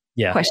be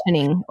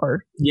questioning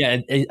or. Yeah.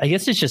 I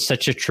guess it's just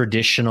such a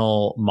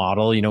traditional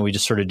model. You know, we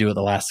just sort of do what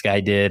the last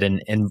guy did.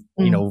 And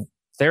you know,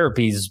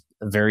 therapy is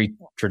a very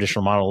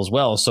traditional model as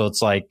well. So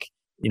it's like,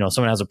 you know,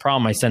 someone has a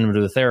problem, I send them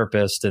to a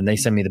therapist and they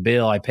send me the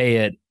bill, I pay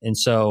it. And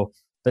so,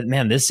 but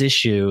man, this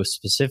issue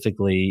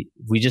specifically,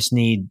 we just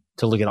need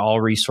to look at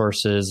all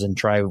resources and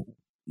try,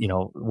 you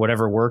know,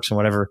 whatever works and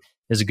whatever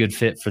is a good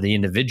fit for the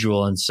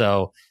individual. And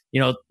so,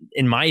 you know,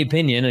 in my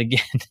opinion, again,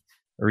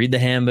 read the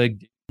handbook,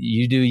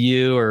 you do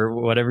you, or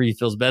whatever you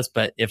feels best.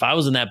 But if I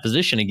was in that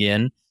position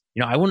again,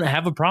 you know, I wouldn't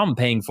have a problem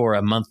paying for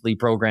a monthly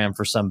program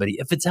for somebody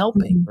if it's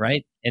helping,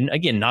 right? And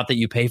again, not that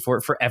you pay for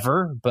it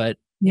forever, but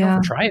you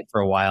know, try it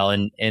for a while.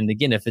 And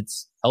again, if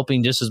it's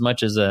helping just as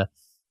much as a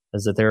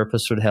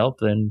therapist would help,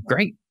 then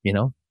great, you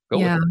know, go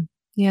with it.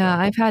 Yeah.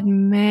 I've had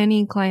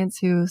many clients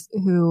who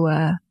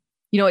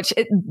you know,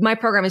 my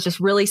program is just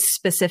really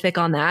specific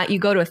on that. You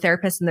go to a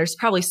therapist and there's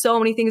probably so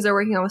many things they're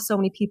working on with so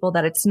many people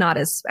that it's not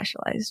as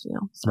specialized, you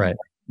know? So. Right.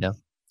 Yeah.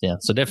 Yeah.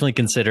 So definitely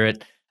consider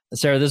it.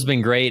 Sarah, this has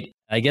been great.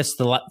 I guess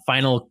the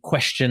final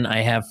question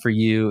I have for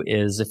you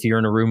is, if you're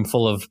in a room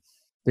full of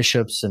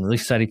bishops and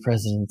Relief Society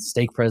presidents,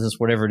 stake presidents,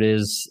 whatever it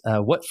is,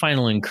 what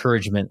final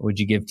encouragement would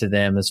you give to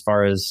them as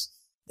far as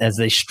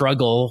they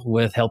struggle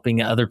with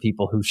helping other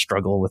people who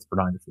struggle with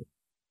pornography?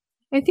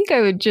 I think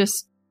I would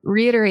just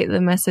reiterate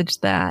the message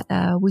that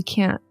we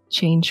can't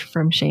change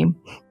from shame,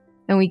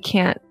 and we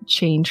can't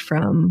change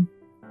from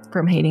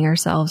hating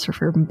ourselves or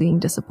from being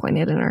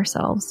disappointed in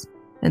ourselves.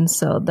 And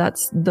so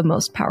that's the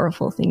most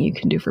powerful thing you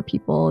can do for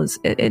people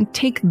and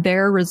take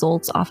their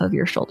results off of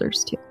your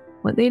shoulders too.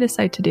 What they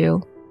decide to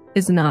do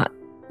is not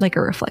like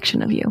a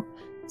reflection of you.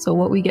 So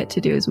what we get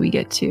to do is we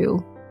get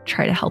to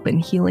try to help in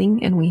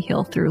healing, and we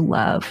heal through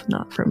love,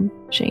 not from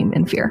shame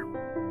and fear.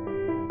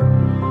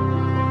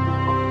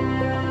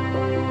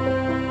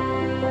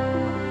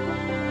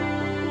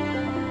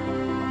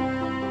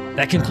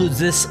 That concludes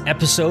this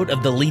episode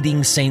of the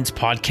Leading Saints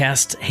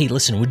podcast. Hey,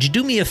 listen, would you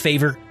do me a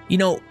favor? You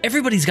know,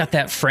 everybody's got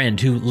that friend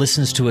who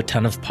listens to a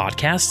ton of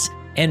podcasts,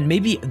 and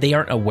maybe they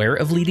aren't aware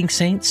of Leading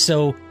Saints.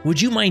 So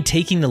would you mind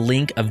taking the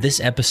link of this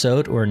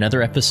episode or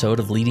another episode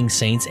of Leading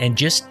Saints and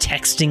just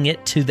texting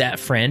it to that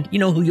friend? You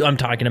know who I'm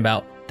talking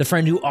about. The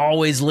friend who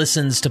always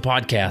listens to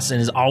podcasts and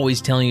is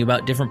always telling you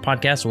about different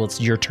podcasts. Well, it's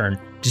your turn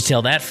to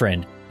tell that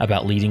friend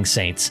about Leading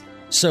Saints.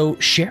 So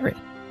share it.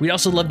 We'd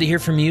also love to hear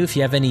from you. If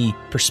you have any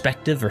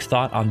perspective or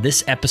thought on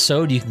this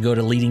episode, you can go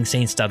to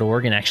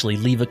leadingsaints.org and actually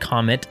leave a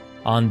comment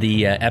on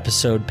the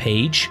episode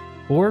page,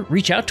 or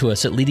reach out to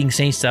us at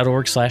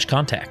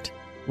leadingsaints.org/contact.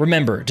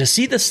 Remember, to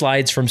see the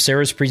slides from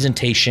Sarah's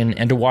presentation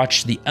and to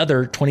watch the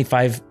other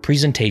 25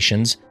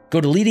 presentations, go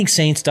to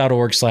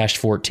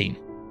leadingsaints.org/14.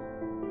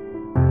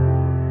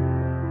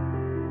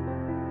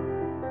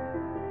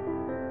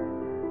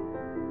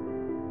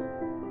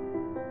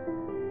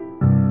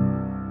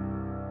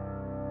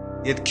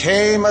 It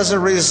came as a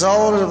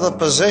result of the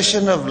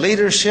position of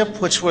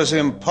leadership which was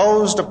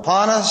imposed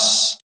upon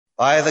us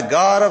by the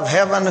God of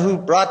heaven, who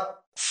brought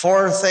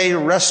forth a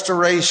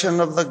restoration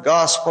of the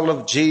gospel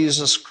of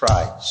Jesus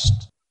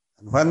Christ.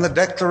 And when the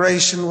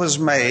declaration was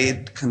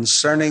made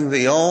concerning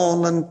the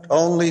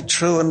only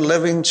true and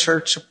living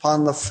church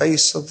upon the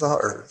face of the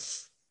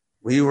earth,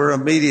 we were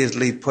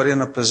immediately put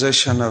in a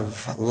position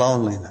of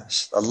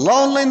loneliness, the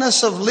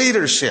loneliness of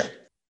leadership,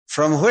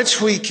 from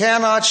which we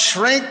cannot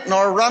shrink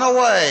nor run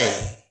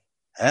away,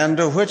 and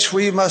to which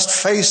we must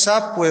face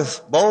up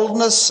with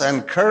boldness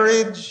and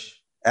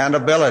courage and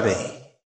ability.